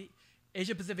 APYP,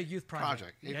 Asia Pacific Youth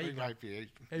Project. APYP.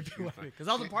 APYP, because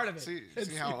I was a part of it.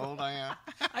 See how old I am?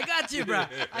 I got you, bro.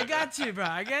 I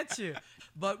get you.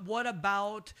 But what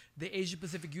about the Asia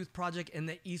Pacific Youth Project and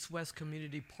the East-West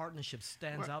Community Partnership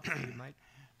stands out for you, Mike?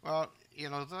 Well,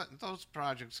 those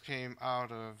projects came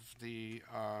out of the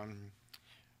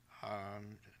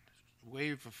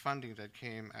wave of funding that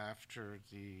came after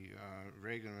the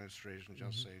Reagan administration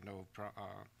just say no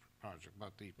project.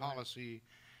 But the policy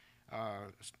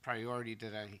priority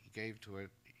that I gave to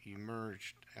it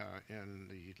emerged in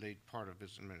the late part of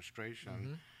his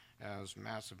administration as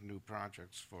massive new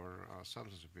projects for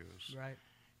substance abuse. Right.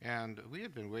 And we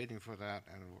had been waiting for that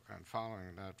and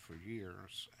following that for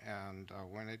years. And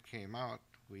when it came out,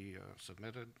 we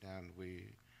submitted and we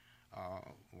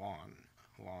won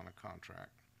a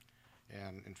contract.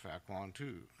 And in fact, won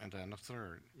two, and then a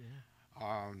third.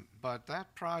 Yeah. But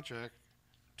that project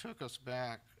took us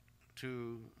back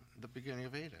to the beginning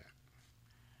of ADAP.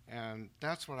 And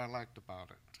that's what I liked about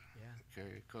it. Yeah.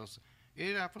 Okay, because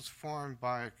ADAP was formed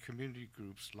by community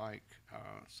groups like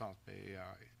South Bay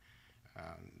AI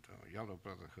and Yellow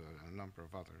Brotherhood and a number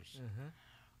of others.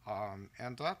 Mm-hmm.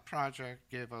 And that project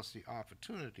gave us the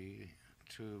opportunity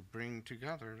to bring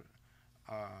together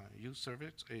youth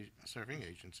serving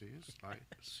agencies like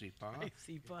SEPA,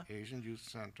 SEPA. Asian Youth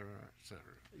Center, etc.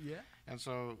 Yeah. And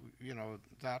so,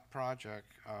 that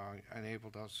project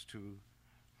enabled us to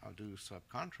do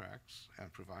subcontracts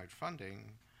and provide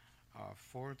funding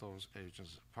for those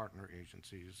partner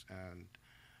agencies, and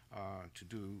to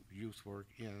do youth work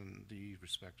in the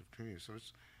respective communities. So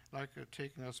it's like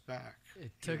taking us back.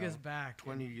 It took us back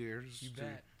 20 years You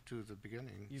bet. to the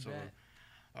beginning. You so, bet.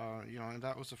 And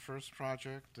that was the first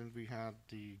project. Then we had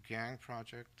the gang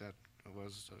project that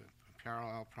was a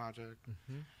parallel project.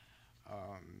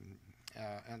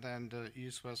 And then the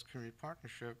East-West Community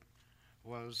Partnership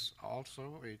was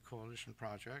also a coalition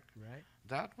project. Right.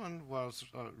 That one was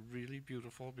really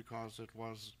beautiful because it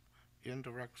was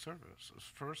indirect service. It was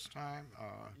the first time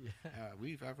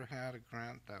we've ever had a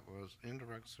grant that was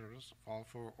indirect service, all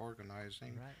for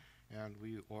organizing. Right. And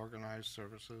we organized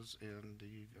services in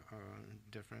the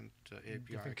different API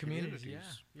Different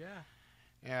communities. Yeah.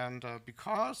 And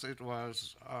because it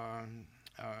was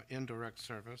indirect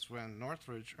service, when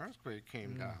Northridge earthquake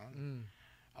came down,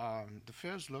 the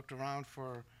feds looked around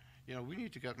for, we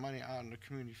need to get money out in the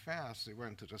community fast. They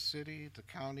went to the city, the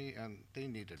county, and they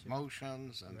needed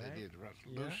motions, and Right. they needed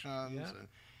resolutions, Yeah. and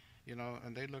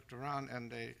and they looked around,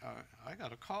 and I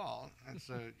got a call and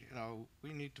said, we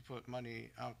need to put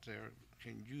money out there.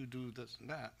 Can you do this and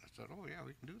that? I said, oh yeah,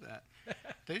 we can do that.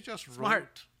 They just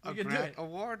Smart. wrote We a can do grant it.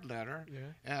 award letter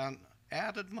Yeah. and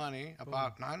added money,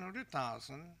 about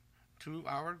 $900,000, to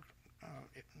our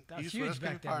That's East huge West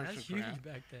back then. Partnership That's huge grant.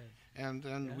 back then. And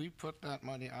then Yeah. we put that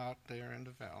money out there in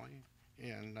the valley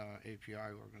in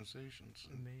API organizations.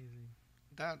 And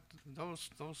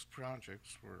those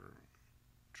projects were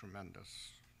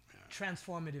tremendous. Yeah.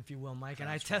 Transformative, if you will, Mike. And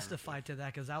I Transformative. testify to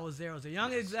that because I was there as a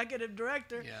young executive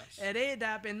director Yes. at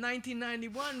ADAP in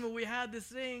 1991 when we had this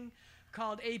thing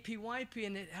called APYP,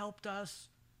 and it helped us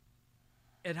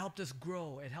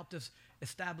grow. It helped us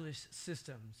establish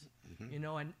systems,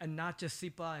 and not just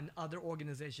SEPA and other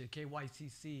organizations,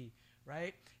 KYCC,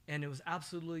 right? And it was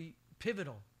absolutely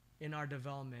pivotal in our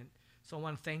development. So I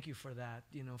want to thank you for that,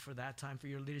 for that time, for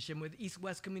your leadership with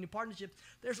East-West Community Partnerships.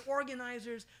 There's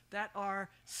organizers that are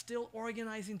still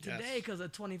organizing today because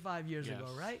of 25 years ago,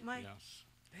 right, Mike? Yes.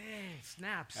 Hey,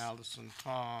 snaps. Allison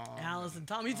Tom. Allison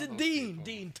Tom. He's all a those dean. people.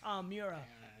 Dean Tom Mura.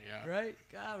 Yeah. Right?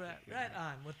 God, right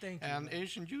on. Well, thank you. And man.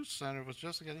 Asian Youth Center was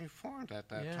just getting formed at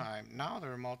that Yeah. time. Now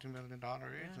they're a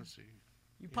multi-million-dollar agency.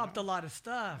 You popped a lot of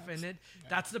stuff, and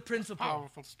that's the principle.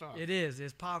 Powerful stuff. It is.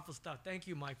 It's powerful stuff. Thank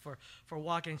you, Mike, for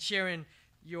walking, sharing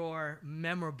your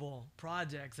memorable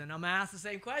projects. And I'm going to ask the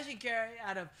same question, Carrie.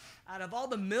 Out of all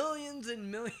the millions and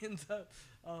millions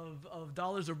of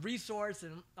dollars of resource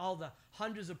and all the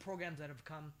hundreds of programs that have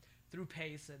come through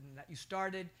PACE and that you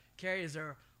started, Carrie, is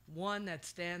there one that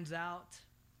stands out?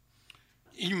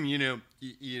 The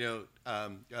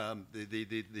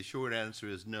short answer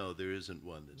is no. There isn't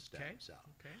one that stands out.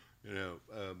 Okay.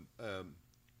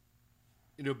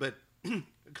 But a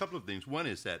couple of things. One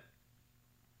is that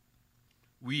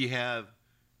we have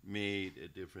made a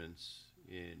difference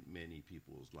in many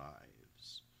people's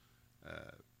lives.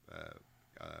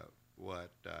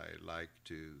 What I like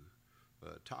to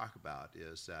talk about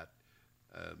is that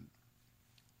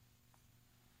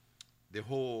the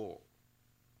whole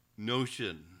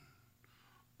notion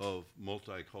of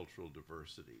multicultural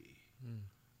diversity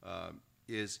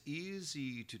is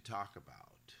easy to talk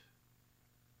about,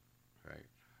 right?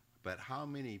 But how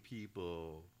many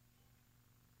people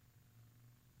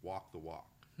walk the walk,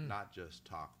 not just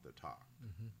talk the talk,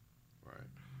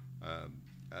 right?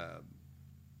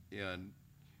 And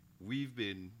we've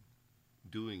been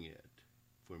doing it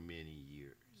for many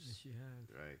years, Yes, you have.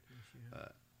 right? Yes, you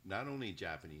have. Not only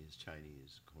Japanese,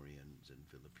 Chinese, Koreans, and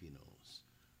Filipinos,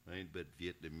 right? But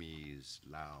Vietnamese,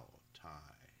 Lao, Thai,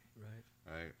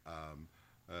 Right.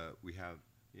 right? We have,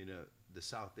 the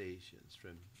South Asians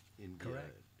from India,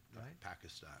 Correct. Right.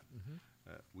 Pakistan.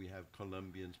 We have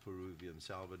Colombians, Peruvians,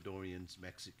 Salvadorians,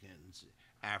 Mexicans,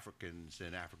 Africans,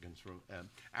 and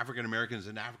African Americans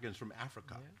and Africans from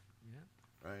Africa,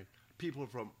 Yeah. right? people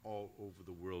from all over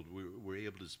the world. We're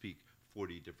able to speak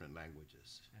 40 different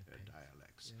languages and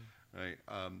dialects, right?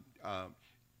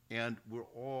 And we're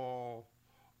all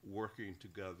working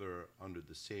together under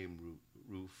the same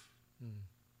roof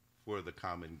for the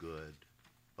common good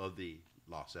of the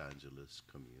Los Angeles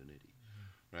community,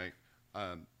 right?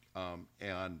 And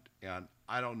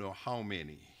I don't know how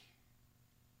many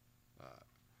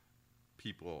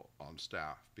people on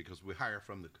staff, because we hire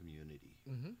from the community,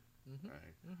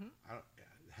 right?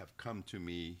 Have come to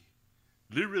me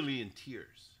literally in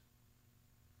tears,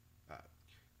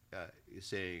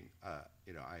 saying,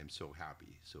 I am so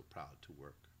happy, so proud to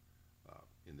work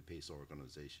in the PACE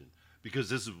organization, because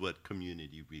this is what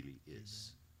community really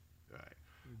is, right?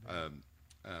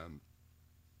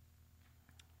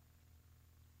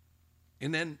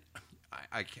 And then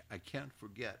I can't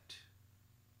forget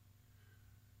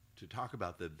to talk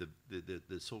about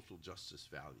the social justice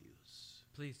values.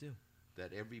 Please do.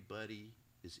 That everybody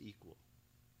is equal.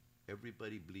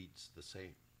 Everybody bleeds the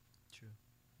same. True.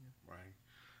 Right?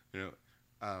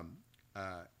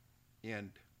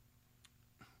 And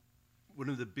one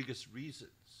of the biggest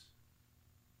reasons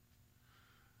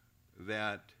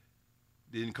that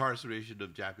the incarceration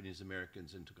of Japanese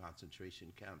Americans into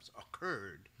concentration camps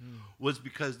occurred was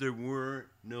because there were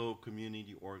no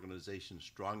community organizations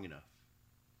strong enough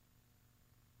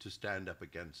to stand up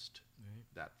against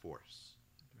that force.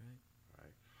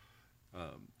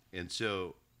 Right. And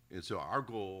so our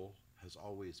goal has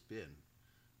always been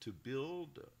to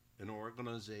build an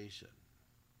organization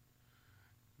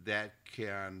that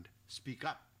can speak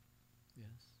up,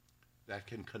 that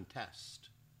can contest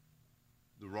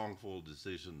the wrongful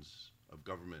decisions of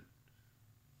government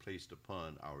placed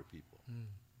upon our people. And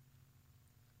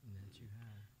that you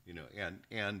have.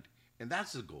 And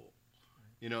that's the goal.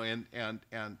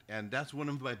 And that's one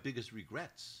of my biggest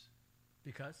regrets.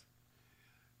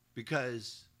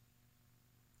 Because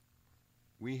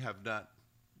we have not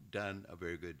done a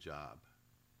very good job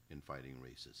in fighting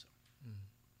racism.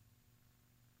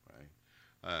 Right?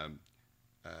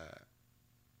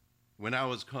 When I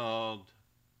was called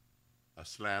a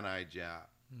slant-eyed Jap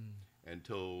and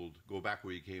told, go back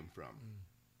where you came from,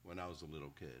 when I was a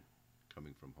little kid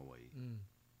coming from Hawaii.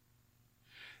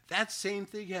 That same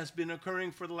thing has been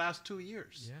occurring for the last 2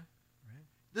 years. Yeah,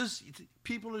 right.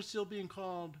 People are still being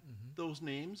called those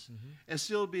names and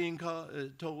still being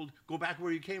told, go back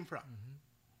where you came from.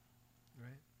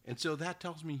 Right. And so that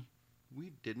tells me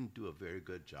we didn't do a very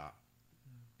good job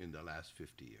in the last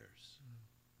 50 years.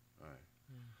 All right.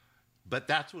 But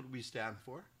that's what we stand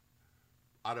for.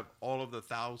 Out of all of the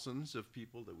thousands of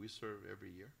people that we serve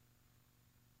every year,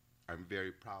 I'm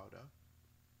very proud of.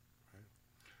 Right?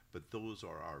 But those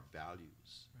are our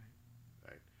values.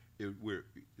 Right?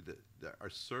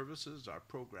 Our services, our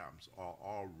programs are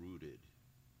all rooted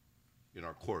in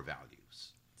our core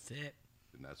values. That's it.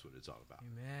 And that's what it's all about.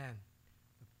 Amen.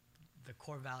 The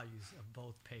core values of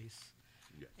both PACE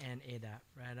and ADAP,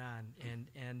 right on.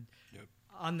 And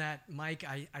on that, Mike,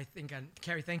 I think, and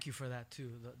Carrie, thank you for that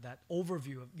too. That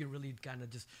overview of really kind of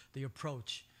just the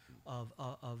approach of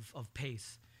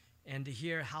PACE, and to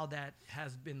hear how that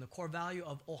has been the core value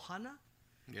of Ohana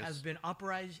has been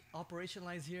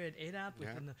operationalized here at ADAP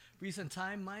within the recent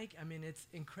time, Mike. I mean, it's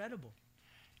incredible.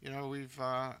 We've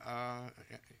I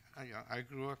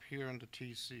grew up here in the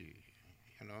TC,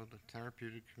 the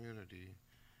therapeutic community.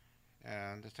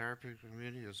 And the therapeutic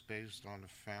community is based on the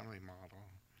family model.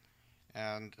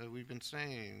 And we've been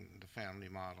saying the family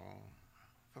model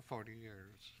for 40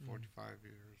 years, 45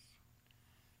 years.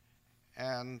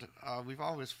 And we've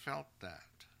always felt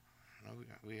that.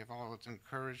 We have always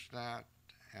encouraged that,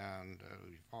 and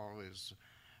we've always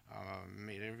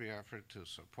made every effort to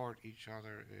support each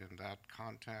other in that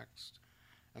context.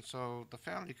 And so the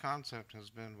family concept has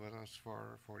been with us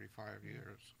for 45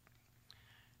 years.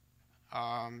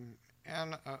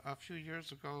 And a few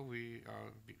years ago, we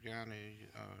began a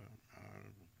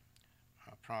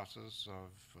process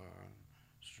of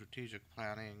strategic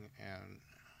planning and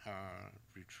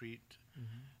retreat,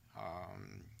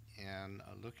 and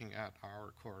looking at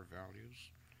our core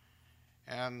values.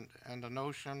 And the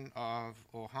notion of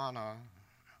Ohana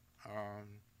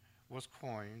was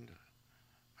coined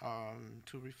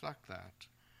to reflect that,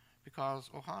 because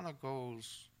Ohana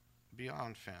goes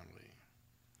beyond family.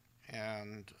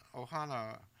 And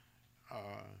Ohana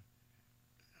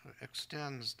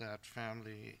extends that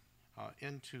family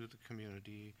into the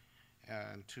community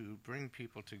and to bring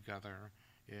people together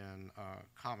in a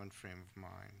common frame of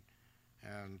mind.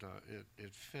 And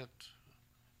it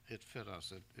fit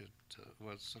us. It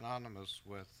was synonymous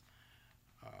with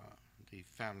the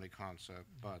family concept,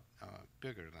 but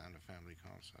bigger than a family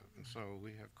concept. And so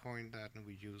we have coined that, and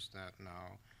we use that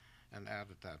now and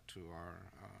added that to our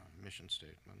mission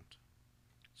statement.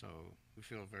 So we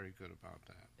feel very good about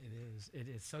that. It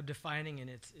is so defining, and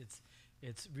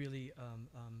it's really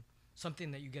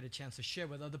something that you get a chance to share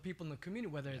with other people in the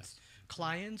community, whether it's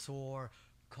clients or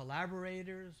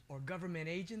collaborators or government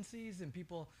agencies, and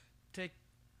people take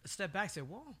a step back and say,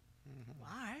 whoa, all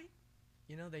right.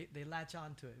 You know, they latch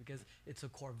on to it because it's a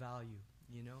core value,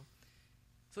 you know.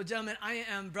 So, gentlemen,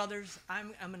 brothers,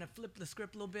 I'm going to flip the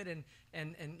script a little bit and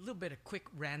a little bit of quick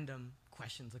random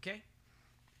questions, okay?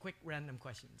 Quick random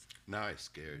questions. Now I'm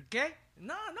scared. Okay?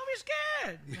 No, don't be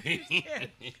scared. Don't be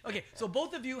scared. Okay, so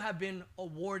both of you have been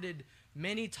awarded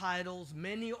many titles,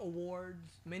 many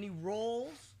awards, many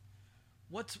roles.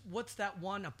 What's that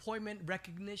one appointment,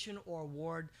 recognition, or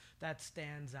award that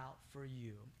stands out for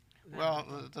you? Well,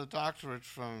 the doctorate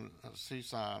from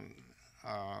CSUN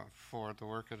for the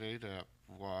work at ADEP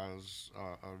was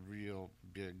a real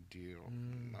big deal.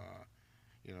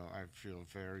 You know, I feel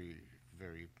very,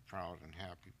 very proud and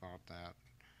happy about that.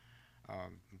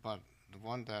 But the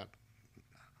one that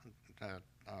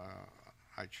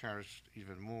I cherished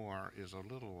even more is a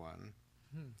little one.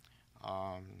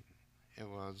 It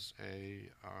was a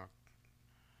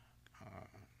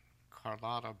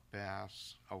Carlotta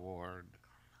Bass Award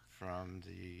from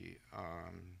the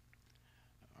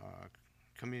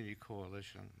Community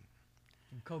Coalition.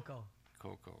 Coco.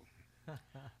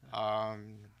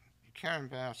 Karen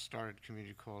Bass started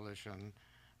Community Coalition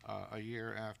a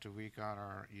year after we got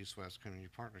our East-West Community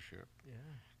Partnership. Yeah.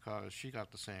 Because she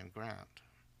got the same grant.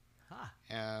 Ha.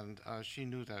 And she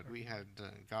knew that we had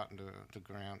gotten the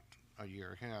grant a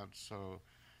year ahead, so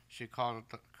she called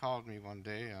me one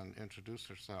day and introduced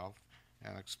herself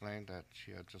and explained that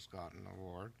she had just gotten an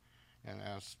award, and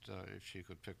asked if she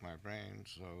could pick my brain.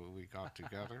 So we got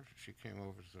together. She came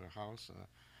over to the house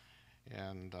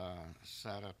and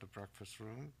sat at the breakfast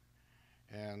room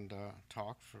and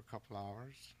talked for a couple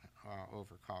hours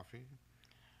over coffee.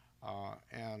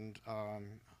 And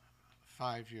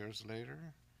 5 years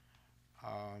later,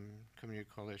 Community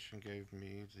Coalition gave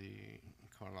me the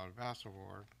Carlotta Bass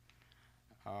Award.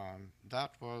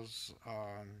 That was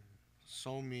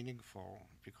so meaningful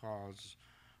because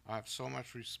I have so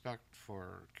much respect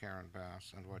for Karen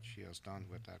Bass and what she has done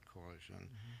with that coalition.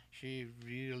 She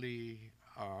really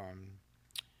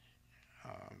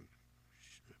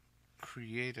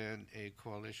created a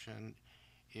coalition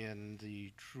in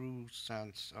the true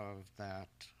sense of that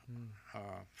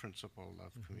principle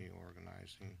of community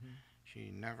organizing.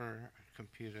 She never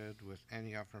competed with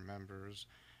any of her members,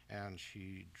 and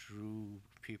she drew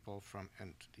people from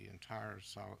the entire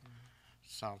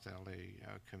South LA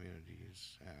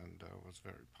communities, and was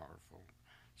very powerful.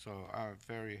 So I'm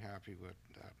very happy with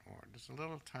that award. It's a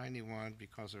little tiny one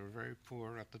because they were very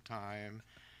poor at the time.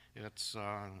 It's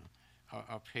a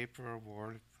paper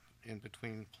award in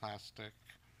between plastic,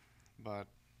 but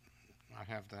I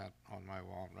have that on my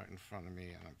wall right in front of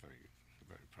me, and I'm very,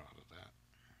 very proud of that.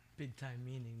 Big time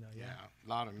meaning, though, yeah? Yeah, a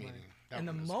lot of meaning. Right. And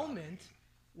the moment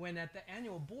when at the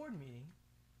annual board meeting,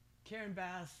 Karen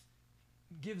Bass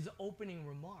gives opening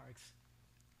remarks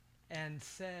and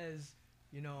says,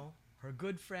 you know, her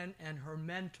good friend and her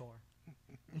mentor,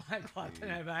 Mike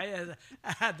Watanabe. I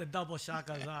had the double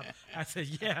shakas up. I said,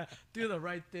 yeah, do the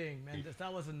right thing, man.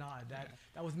 That was a nod.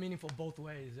 That was meaningful both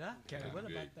ways, yeah? Carrie, what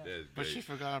about that? But she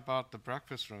forgot about the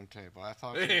breakfast room table. I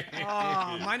thought.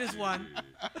 Minus one.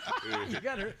 You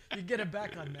get it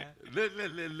back on that. Let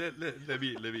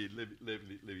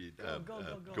me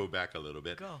go back a little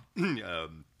bit. Go.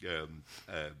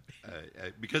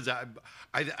 Because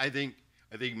I think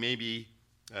maybe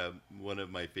one of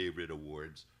my favorite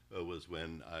awards was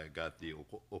when I got the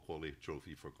Okole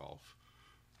Trophy for golf.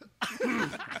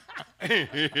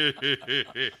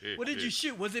 What did you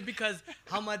shoot? Was it because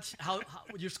how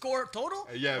your score total?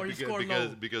 Yeah, or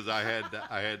low? because I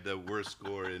had the worst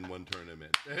score in one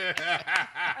tournament.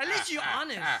 At least you're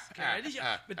honest. Okay?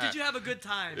 But did you have a good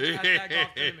time at that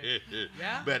golf tournament?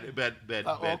 Yeah. But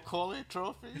Okole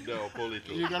Trophy? The Okole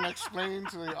Trophy. You're gonna explain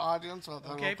to the audience what the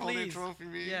Okole please. Trophy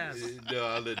means? Yes. No,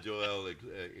 I'll let Joel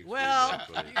explain. Well,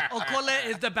 Okole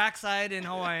is the backside in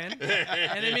Hawaiian,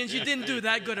 and it means you didn't do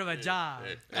that good of a job.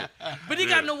 But he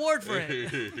got an award for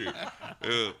it.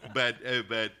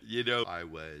 But you know, I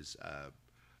was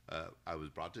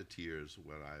brought to tears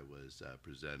when I was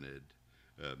presented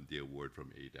the award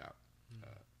from ADAP,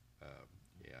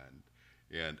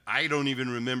 and I don't even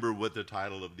remember what the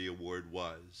title of the award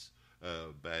was,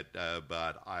 but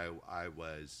I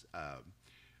was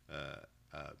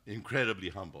incredibly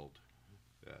humbled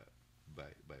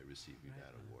by receiving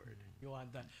that award. You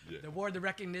want the Yeah. award, the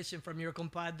recognition from your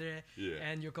compadre Yeah.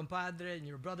 and your compadre and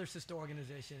your brother sister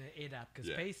organization at ADAP, because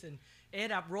Yeah. PACE and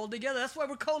ADAP rolled together. That's why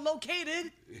we're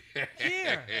co-located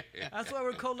here. That's why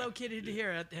we're co-located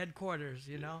here at the headquarters.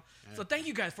 You know. So thank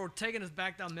you guys for taking us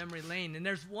back down memory lane. And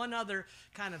there's one other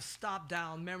kind of stop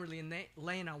down memory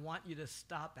lane I want you to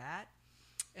stop at.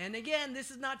 And again,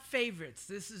 this is not favorites.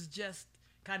 This is just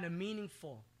kind of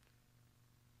meaningful.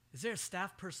 Is there a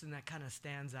staff person that kind of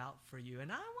stands out for you? And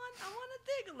I want to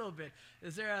dig a little bit.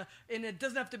 Is there a, and it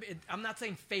doesn't have to be, I'm not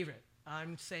saying favorite.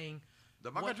 I'm saying,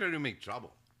 The Maka trying to make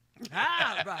trouble.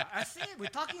 right. I see it. We're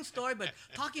talking story, but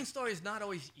talking story is not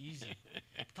always easy.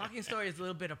 Talking story is a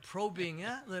little bit of probing,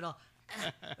 little,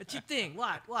 what you think?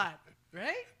 What?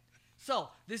 Right? So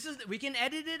this is, we can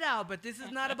edit it out, but this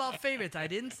is not about favorites. I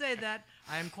didn't say that.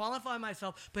 I am qualifying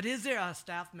myself. But is there a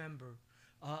staff member,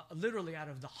 literally out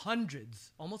of the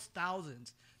hundreds, almost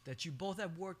thousands, that you both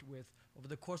have worked with over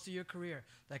the course of your career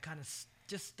that kind of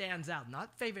just stands out?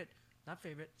 Not favorite,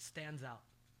 stands out.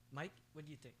 Mike, what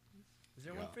do you think? Is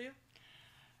there one for you?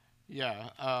 Yeah.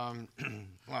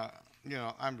 Well,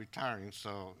 I'm retiring,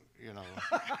 so,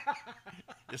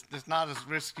 it's not as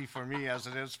risky for me as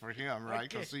it is for him, right?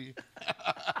 Because For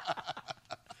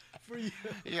you.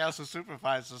 he has to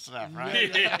supervise the staff,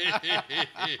 right?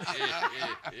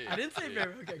 I didn't say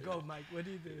favorite. Okay, go, Mike. What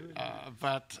do you do?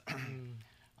 But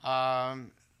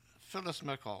Phyllis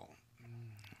Mickle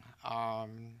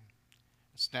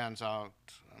stands out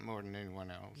more than anyone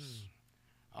else.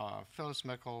 Phyllis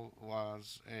Mickle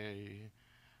was a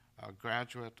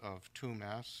graduate of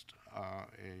TUMEST,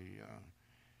 a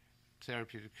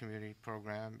therapeutic community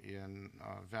program in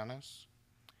Venice.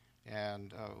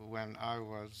 And when I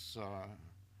was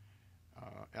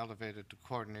elevated to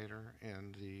coordinator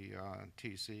in the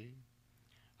TC,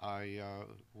 I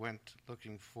went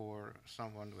looking for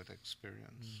someone with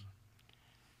experience.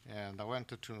 And I went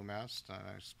to TUMEST, and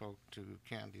I spoke to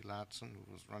Candy Latson,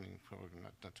 who was running the program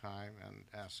at the time, and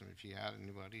asked him if he had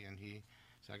anybody, and he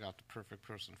said, I got the perfect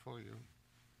person for you.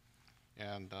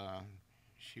 And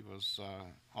she was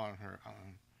on her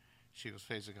she was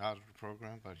phasing out of the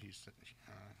program, but he said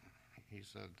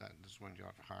that this is when you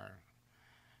ought to hire.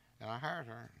 And I hired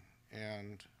her,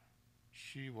 and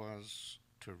she was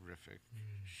terrific.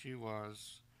 She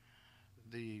was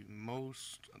the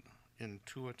most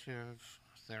intuitive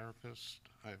therapist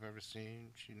I've ever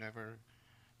seen. She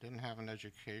didn't have an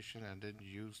education and didn't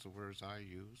use the words I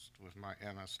used with my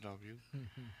MSW,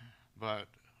 but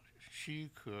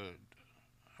she could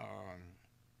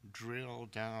drill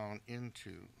down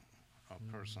into a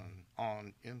person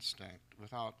on instinct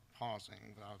without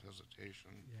pausing, without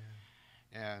hesitation,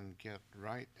 and get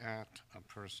right at a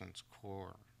person's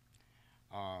core.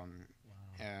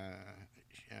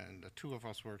 And the two of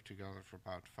us worked together for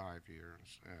about 5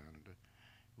 years, and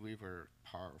we were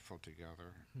powerful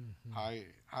together.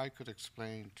 I could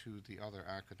explain to the other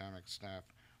academic staff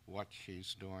what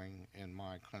she's doing in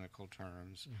my clinical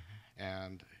terms,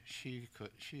 and she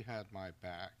had my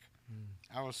back.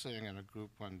 I was sitting in a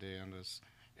group one day, and this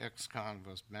ex-con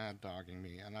was mad-dogging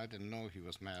me, and I didn't know he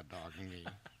was mad-dogging me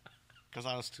because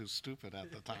I was too stupid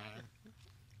at the time.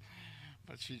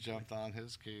 But she jumped on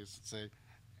his case and said,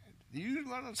 you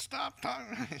want to stop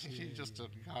talking? She just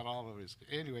got all of his.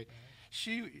 Anyway,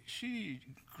 she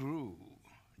grew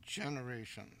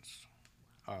generations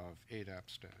of ADAP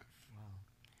staff.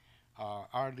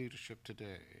 Our leadership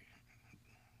today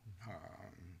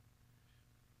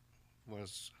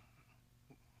was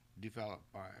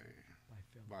developed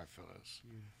by Phyllis.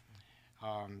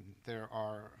 There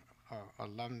are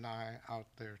alumni out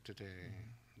there today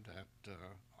that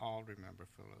all remember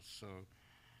Phyllis. So,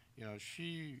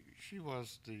 she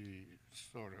was the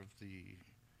sort of the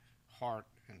heart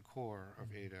and core of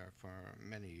ADAP for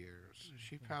many years.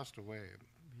 She passed away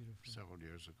several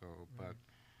years ago, but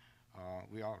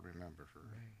we all remember her.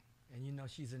 And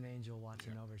she's an angel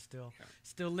watching over,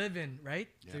 still living, right?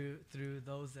 Through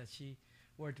those that she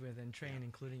worked with and trained,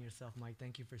 including yourself, Mike.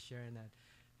 Thank you for sharing that.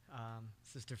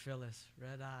 Sister Phyllis,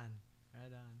 right on.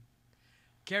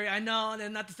 Carrie, I know,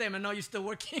 and not the same. I know you're still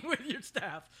working with your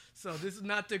staff, so this is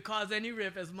not to cause any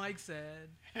rift, as Mike said.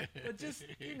 But just,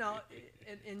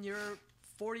 in your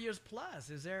 40 years plus,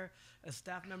 is there a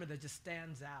staff member that just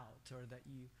stands out, or that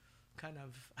you kind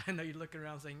of, I know you're looking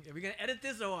around saying, are we going to edit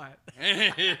this or what?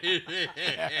 It's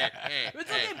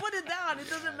okay, put it down. It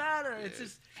doesn't matter. It's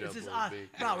just us.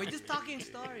 Bro, we're just talking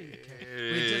stories. Okay?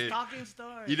 We're just talking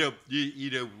stories.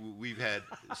 We've had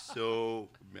so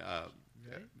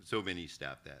many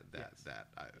staff that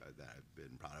I've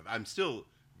been proud of. I'm still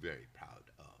very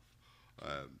proud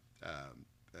of.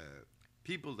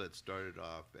 people that started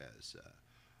off as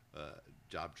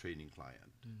job training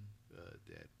client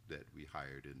that we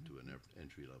hired into an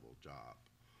entry level job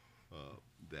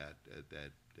that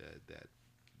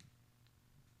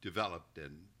developed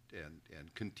and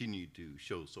continued to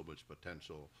show so much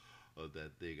potential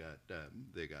that they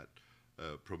got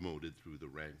promoted through the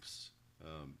ranks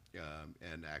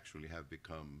and actually have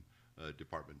become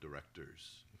department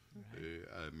directors.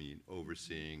 I mean,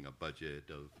 overseeing a budget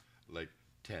of like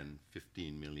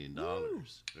 $10-15 million.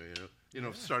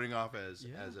 Starting off as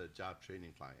a job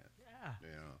training client.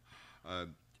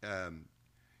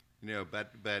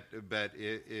 But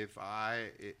if I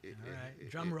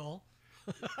drum roll.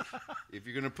 If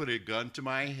you're gonna put a gun to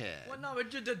my head, well, no, we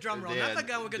did the drum roll. Not the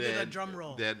guy. We're gonna do the drum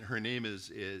roll. Then her name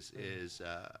is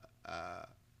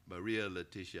Maria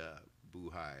Letitia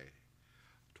Buhai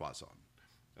Toison.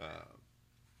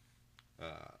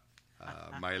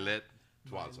 Milet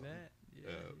Toison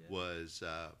was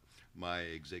my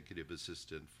executive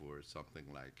assistant for something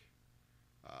like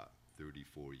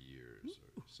 34 years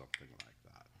or something like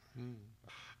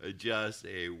that. Just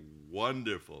a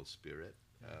wonderful spirit.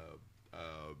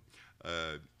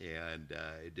 And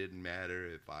it didn't matter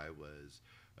if I was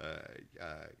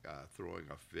throwing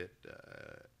a fit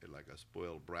like a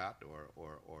spoiled brat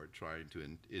or trying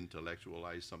to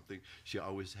intellectualize something. She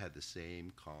always had the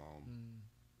same calm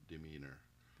demeanor.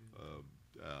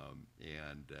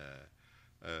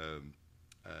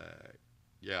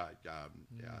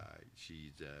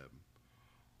 She's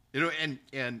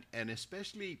and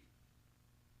especially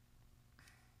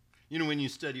when you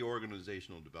study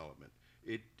organizational development,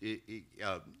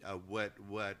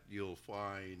 what you'll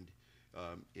find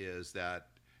is that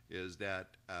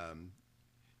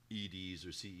EDs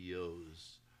or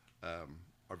CEOs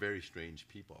are very strange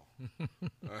people.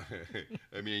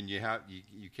 I mean, you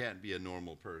can't be a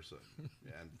normal person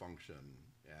and function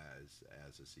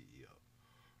as a CEO.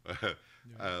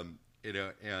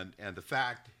 And the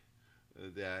fact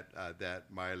that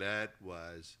Milet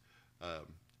was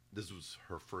this was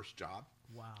her first job.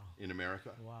 Wow. In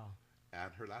America. Wow.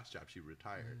 At her last job, she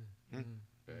retired. I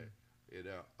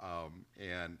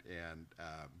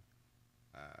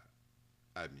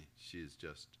mean, she's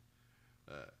just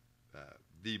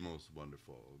the most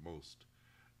wonderful,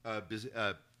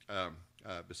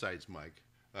 besides Mike,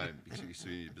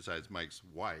 besides Mike's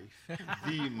wife,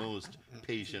 the most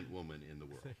patient woman in the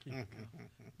world.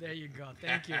 There you go.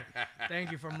 Thank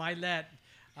you for Milet.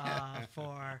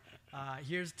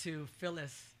 Here's to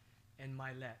Phyllis and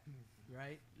Milet,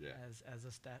 right? Yeah.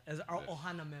 As our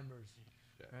Ohana members,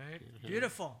 right? Yeah.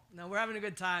 Beautiful. Now we're having a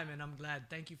good time, and I'm glad.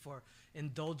 Thank you for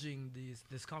indulging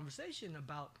this conversation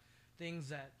about things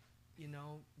that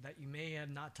that you may have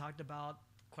not talked about,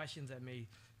 questions that may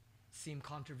seem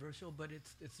controversial, but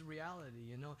it's the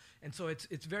reality, And so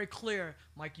it's very clear,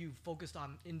 Mike. You focused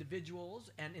on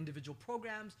individuals and individual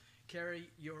programs. Carrie,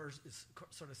 yours is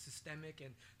sort of systemic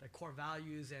and the core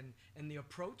values and the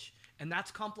approach, and that's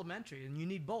complementary. And you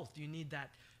need both. You need that,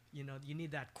 you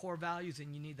need that core values,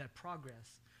 and you need that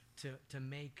progress to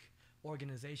make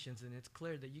organizations. And it's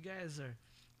clear that you guys are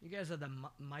the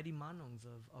mighty manongs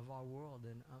of our world,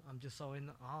 and I'm just so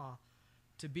in awe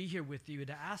to be here with you,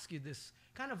 to ask you this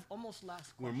kind of almost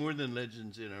last question. We're more than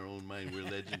legends in our own mind. We're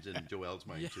legends in Joel's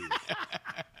mind, too.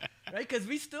 Right? Because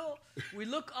we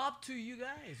look up to you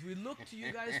guys. We look to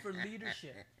you guys for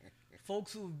leadership.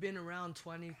 Folks who've been around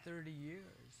 20, 30 years,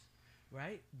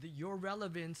 right? Your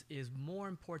relevance is more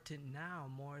important now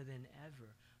more than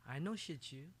ever. I know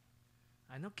shit you.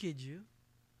 I know kid you.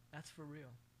 That's for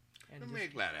real. And don't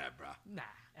make that up, bro. Nah,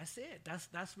 that's it.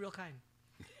 That's real kind.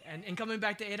 And coming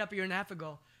back to 8 Up a year and a half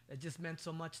ago, it just meant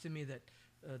so much to me that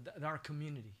our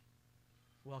community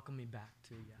welcomed me back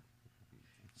to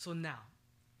So now,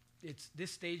 it's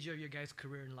this stage of your guys'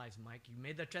 career in life, Mike. You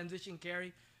made that transition,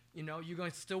 Carrie. You're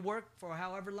going to still work for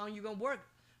however long you're going to work.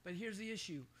 But here's the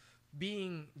issue.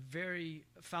 Being very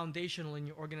foundational in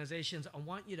your organizations, I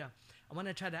want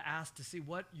to try to ask to see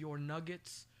what your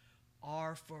nuggets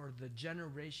are for the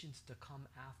generations to come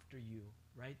after you,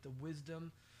 right? The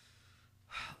wisdom,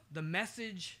 the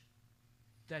message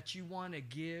that you want to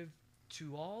give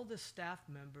to all the staff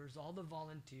members, all the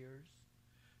volunteers,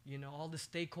 all the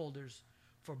stakeholders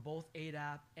for both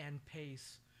ADAP and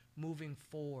PACE moving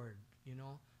forward,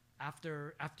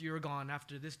 after you're gone,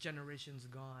 after this generation's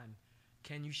gone.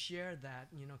 Can you share that,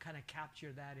 kind of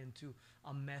capture that into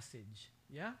a message?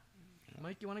 Yeah?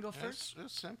 Mike, you want to go first?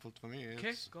 It's simple to me.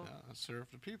 Okay, go. Serve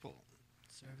the people.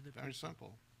 Serve the people. Very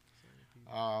simple.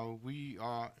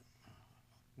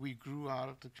 We grew out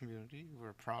of the community. We're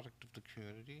a product of the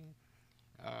community.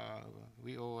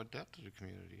 We owe a debt to the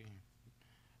community.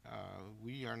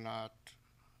 We are not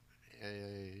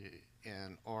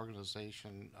an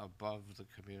organization above the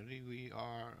community. We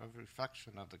are a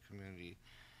reflection of the community,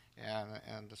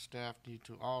 and the staff need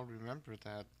to all remember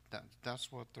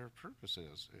that's what their purpose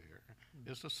is here,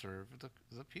 is to serve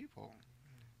the people.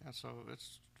 And so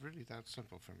it's really that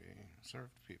simple for me. Serve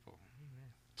the people.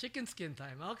 Chicken skin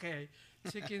time. Okay.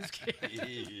 Chicken skin.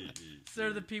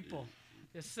 Serve the people.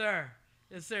 Yes, sir.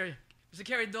 Yes, sir. Mr.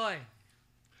 Kerry Doi.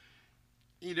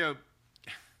 You know,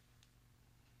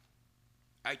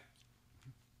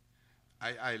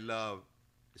 I love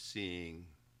seeing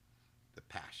the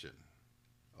passion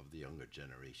of the younger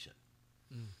generation,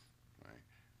 right?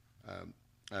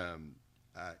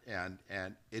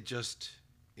 And it just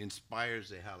inspires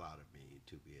the hell out of me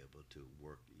to be able to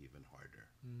work even harder.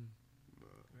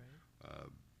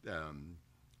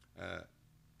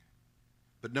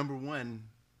 But number one,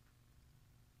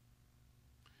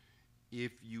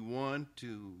 if you want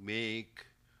to make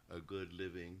a good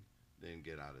living, then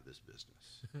get out of this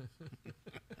business.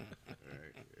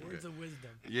 Right. Words of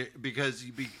wisdom. Yeah, because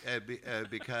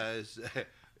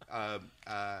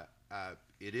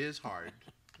it is hard.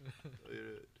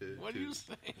 What do you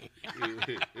say?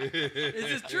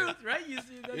 It's the truth, right? You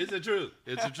see that? It's the truth.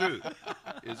 It's the truth.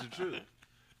 It's the truth.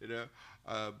 You know,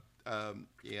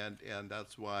 and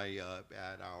that's why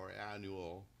at our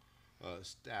annual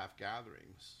staff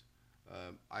gatherings,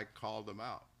 I call them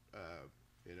out.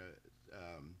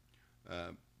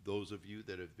 Those of you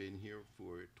that have been here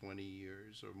for 20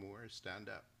 years or more, stand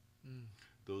up.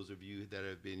 Those of you that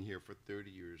have been here for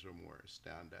 30 years or more,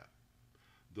 stand up.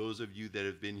 Those of you that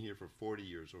have been here for 40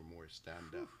 years or more,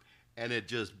 stand up. And it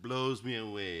just blows me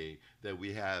away that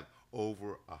we have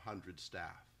over 100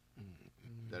 staff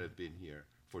that have been here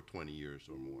for 20 years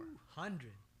or more.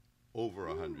 100. Over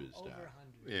 100 staff. Over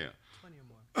 100. Yeah. 20 or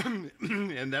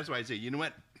more. And that's why I say, you know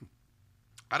what?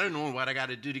 I don't know what I got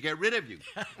to do to get rid of you.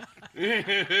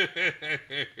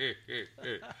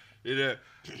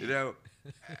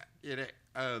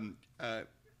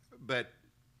 But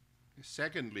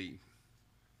secondly,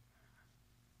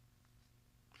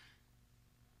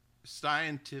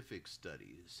 scientific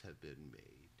studies have been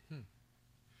made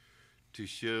to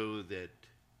show that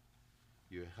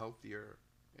you're healthier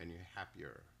and you're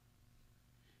happier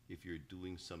if you're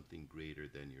doing something greater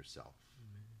than yourself.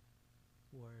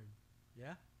 Word.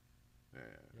 Yeah?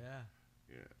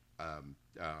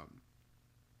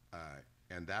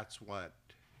 And that's what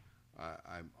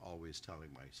I'm always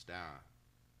telling my staff,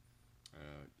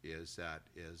 is that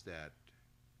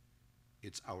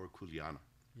it's our kuleana.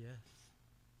 Yes.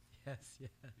 Yes, yes.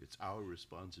 It's our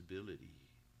responsibility.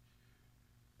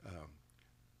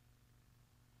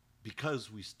 Because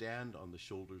we stand on the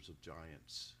shoulders of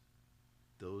giants,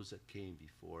 those that came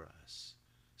before us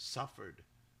suffered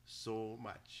so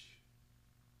much,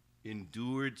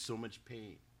 endured so much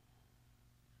pain,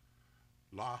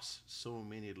 lost so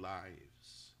many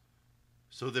lives,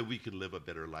 so that we could live a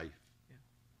better life. Yeah.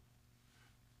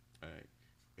 All right.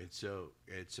 And so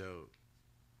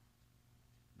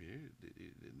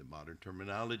the modern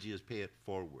terminology is pay it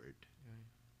forward. Right.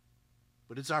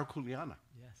 But it's our kuleana.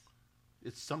 Yes.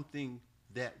 It's something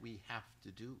that we have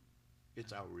to do.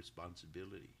 It's our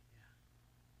responsibility.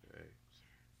 Yeah. Right.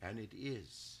 And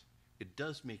it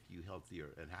does make you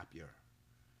healthier and happier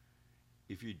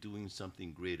if you're doing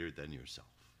something greater than yourself.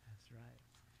 That's right.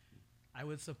 I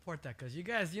would support that because you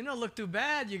guys, you don't look too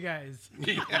bad, you guys.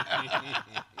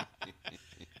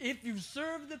 If you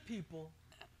serve the people,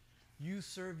 you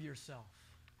serve yourself.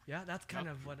 Yeah, that's kind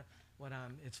of what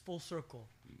it's full circle.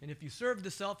 And if you serve the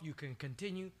self, you can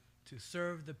continue to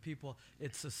serve the people.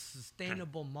 It's a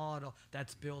sustainable model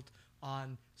that's built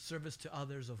on service to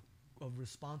others, of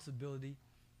responsibility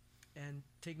and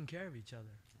taking care of each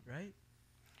other, right?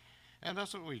 And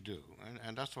that's what we do.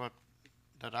 And that's what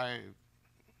that I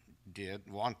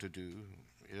want to do,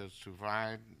 is to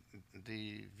provide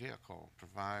the vehicle,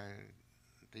 provide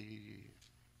the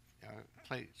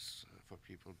place for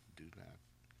people to do that.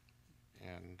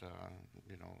 And,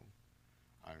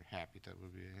 I'm happy that we'll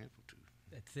be able to.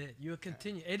 That's it. You'll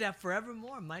continue. ADAP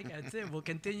forevermore, Mike. That's it. We'll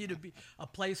continue to be a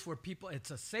place where people, it's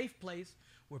a safe place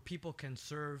where people can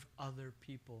serve other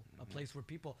people, a place where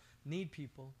people need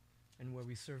people and where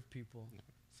we serve people.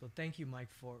 So thank you, Mike,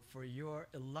 for your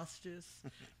illustrious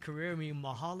career. I mean,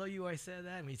 mahalo you, I said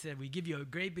that. And we said we give you a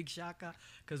great big shaka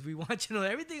because we want you to know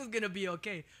everything's going to be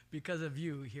okay because of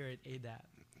you here at ADAP.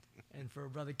 And for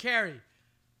Brother Kerry,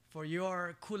 for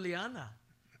your kuleana,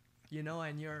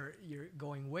 and you're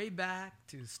going way back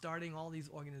to starting all these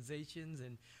organizations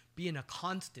and being a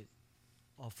constant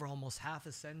for almost half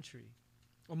a century.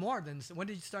 Or more than, when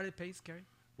did you start at PACE, Kerry?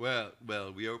 Well,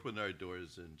 we opened our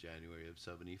doors in January of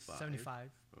 75.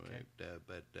 75. Right, Okay.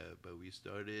 but we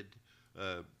started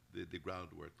the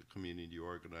groundwork, the community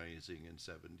organizing in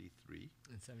 73.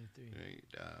 In 73. Right,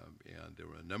 and there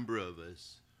were a number of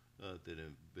us that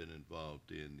have been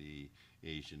involved in the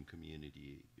Asian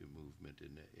community movement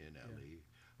in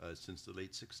LA since the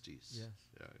late 60s. Yes.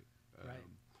 Right.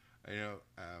 I know,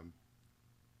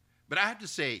 but I have to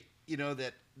say,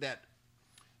 that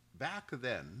back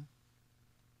then,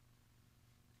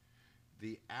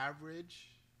 the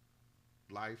average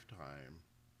lifetime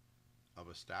of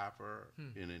a staffer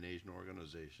in an Asian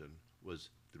organization was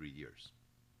 3 years.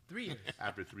 3 years.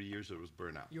 After 3 years, it was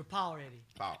burnout. You're power ready.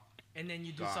 Wow. And then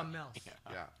you do Gone. something else.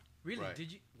 Yeah. Really? Right.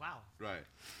 Did you? Wow. Right.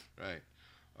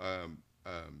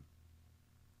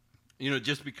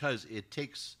 Just because it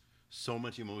takes so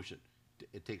much emotion,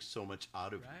 it takes so much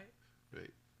out of you.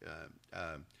 Right.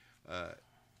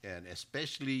 And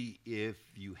especially if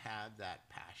you have that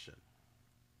passion,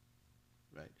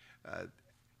 right?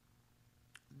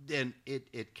 Then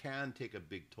it can take a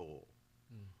big toll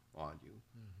on you,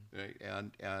 right?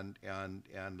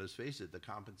 And let's face it, the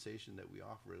compensation that we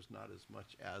offer is not as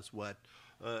much as what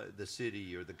the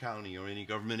city or the county or any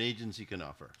government agency can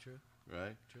offer. True.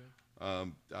 Right. True.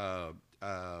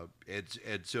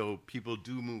 And so people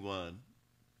do move on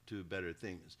to better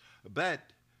things,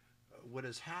 but what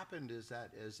has happened is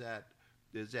that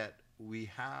we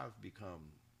have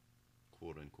become,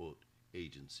 quote unquote,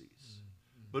 agencies,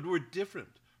 but we're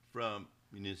different from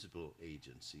municipal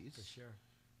agencies. For sure.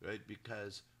 Right?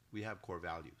 Because we have core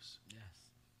values.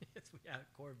 Yes. Yes, we have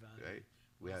core values. Right?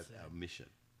 We Well have said. a mission.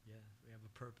 Yeah, we have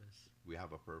a purpose. We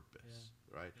have a purpose.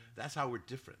 Yeah. Right? That's how we're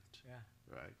different.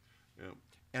 Yeah. Right?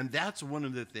 And that's one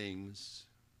of the things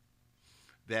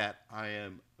that I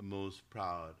am most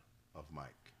proud of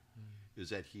Mike, is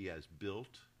that he has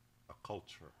built a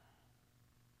culture.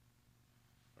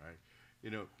 Right?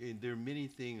 And there are many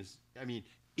things. I mean,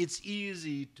 it's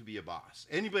easy to be a boss.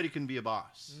 Anybody can be a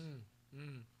boss.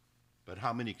 But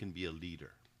how many can be a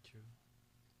leader? True.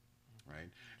 Right?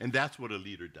 And that's what a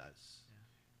leader does.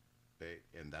 Yeah. Okay?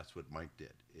 And that's what Mike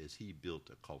did, is he built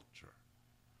a culture.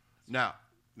 Now,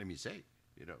 let me say,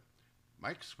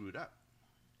 Mike screwed up.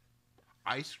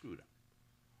 I screwed up.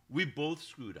 We both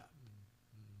screwed up.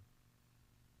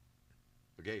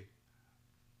 Okay?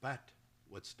 But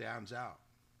what stands out,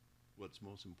 what's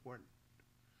most important,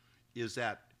 is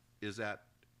that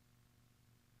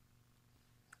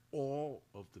all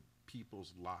of the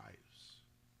people's lives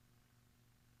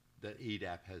that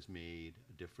ADAP has made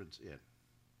a difference in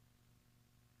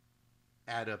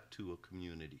add up to a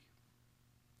community.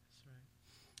 That's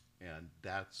right. And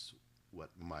that's what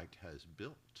Mike has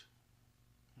built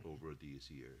over these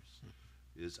years,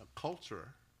 is a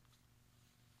culture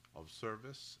of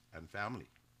service and family.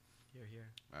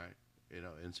 Here. Right?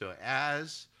 And so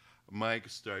as Mike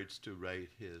starts to write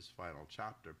his final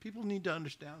chapter, people need to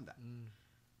understand that.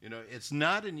 It's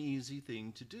not an easy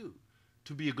thing to do,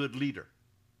 to be a good leader.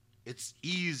 It's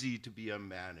easy to be a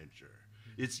manager.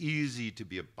 It's easy to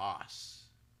be a boss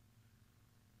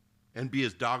and be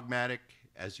as dogmatic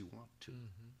as you want to.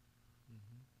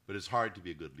 But it's hard to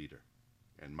be a good leader.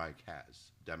 And Mike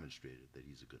has demonstrated that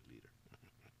he's a good leader.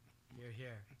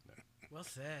 Here. Well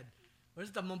said.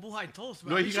 Where's the Mabuhay toast?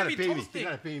 No, you gotta pay me. You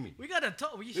gotta pay me. We gotta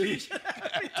toast. We should be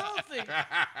toasting.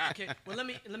 Okay. Well, let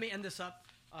me end this up.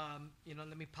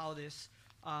 Let me power this.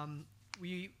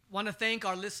 We want to thank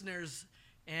our listeners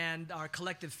and our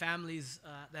collective families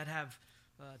that have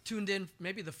tuned in,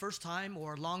 maybe the first time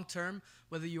or long term,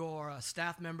 whether you're a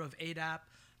staff member of ADAP,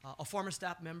 a former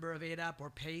staff member of ADAP or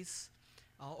PACE,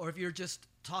 or if you're just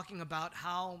talking about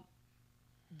how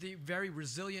the very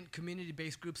resilient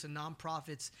community-based groups and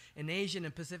nonprofits in Asian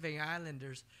and Pacific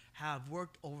Islanders have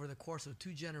worked over the course of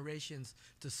 2 generations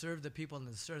to serve the people and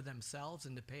to serve themselves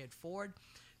and to pay it forward,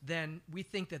 then we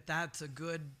think that that's a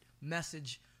good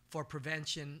message for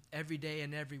prevention every day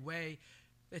in every way,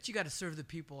 that you got to serve the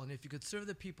people. And if you could serve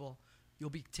the people, you'll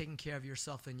be taking care of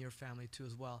yourself and your family too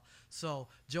as well. So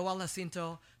Joel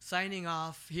Jacinto signing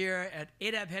off here at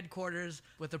ADAP headquarters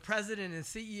with the president and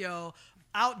CEO,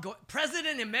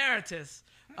 President Emeritus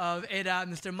of ADAP,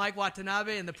 Mr. Mike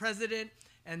Watanabe, and the President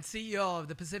and CEO of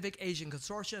the Pacific Asian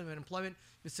Consortium of Employment,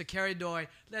 Mr. Kerry Doi.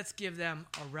 Let's give them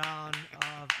a round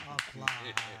of applause.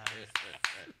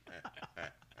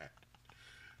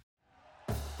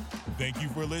 Thank you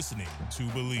for listening to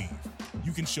Believe.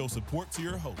 You can show support to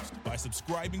your host by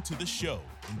subscribing to the show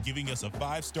and giving us a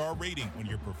 5-star rating on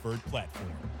your preferred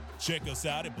platform. Check us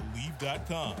out at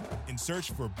Believe.com and search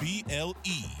for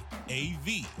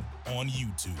BLEAV on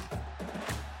YouTube.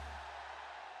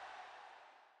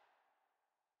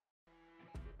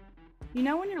 You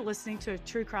know when you're listening to a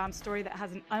true crime story that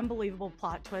has an unbelievable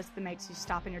plot twist that makes you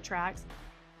stop in your tracks?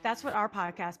 That's what our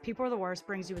podcast, People Are the Worst,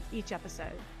 brings you with each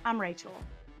episode. I'm Rachel.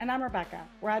 And I'm Rebecca.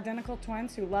 We're identical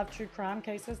twins who love true crime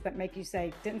cases that make you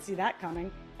say, didn't see that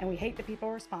coming, and we hate the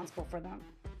people responsible for them.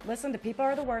 Listen to People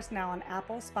Are the Worst now on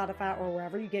Apple, Spotify, or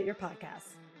wherever you get your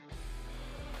podcasts.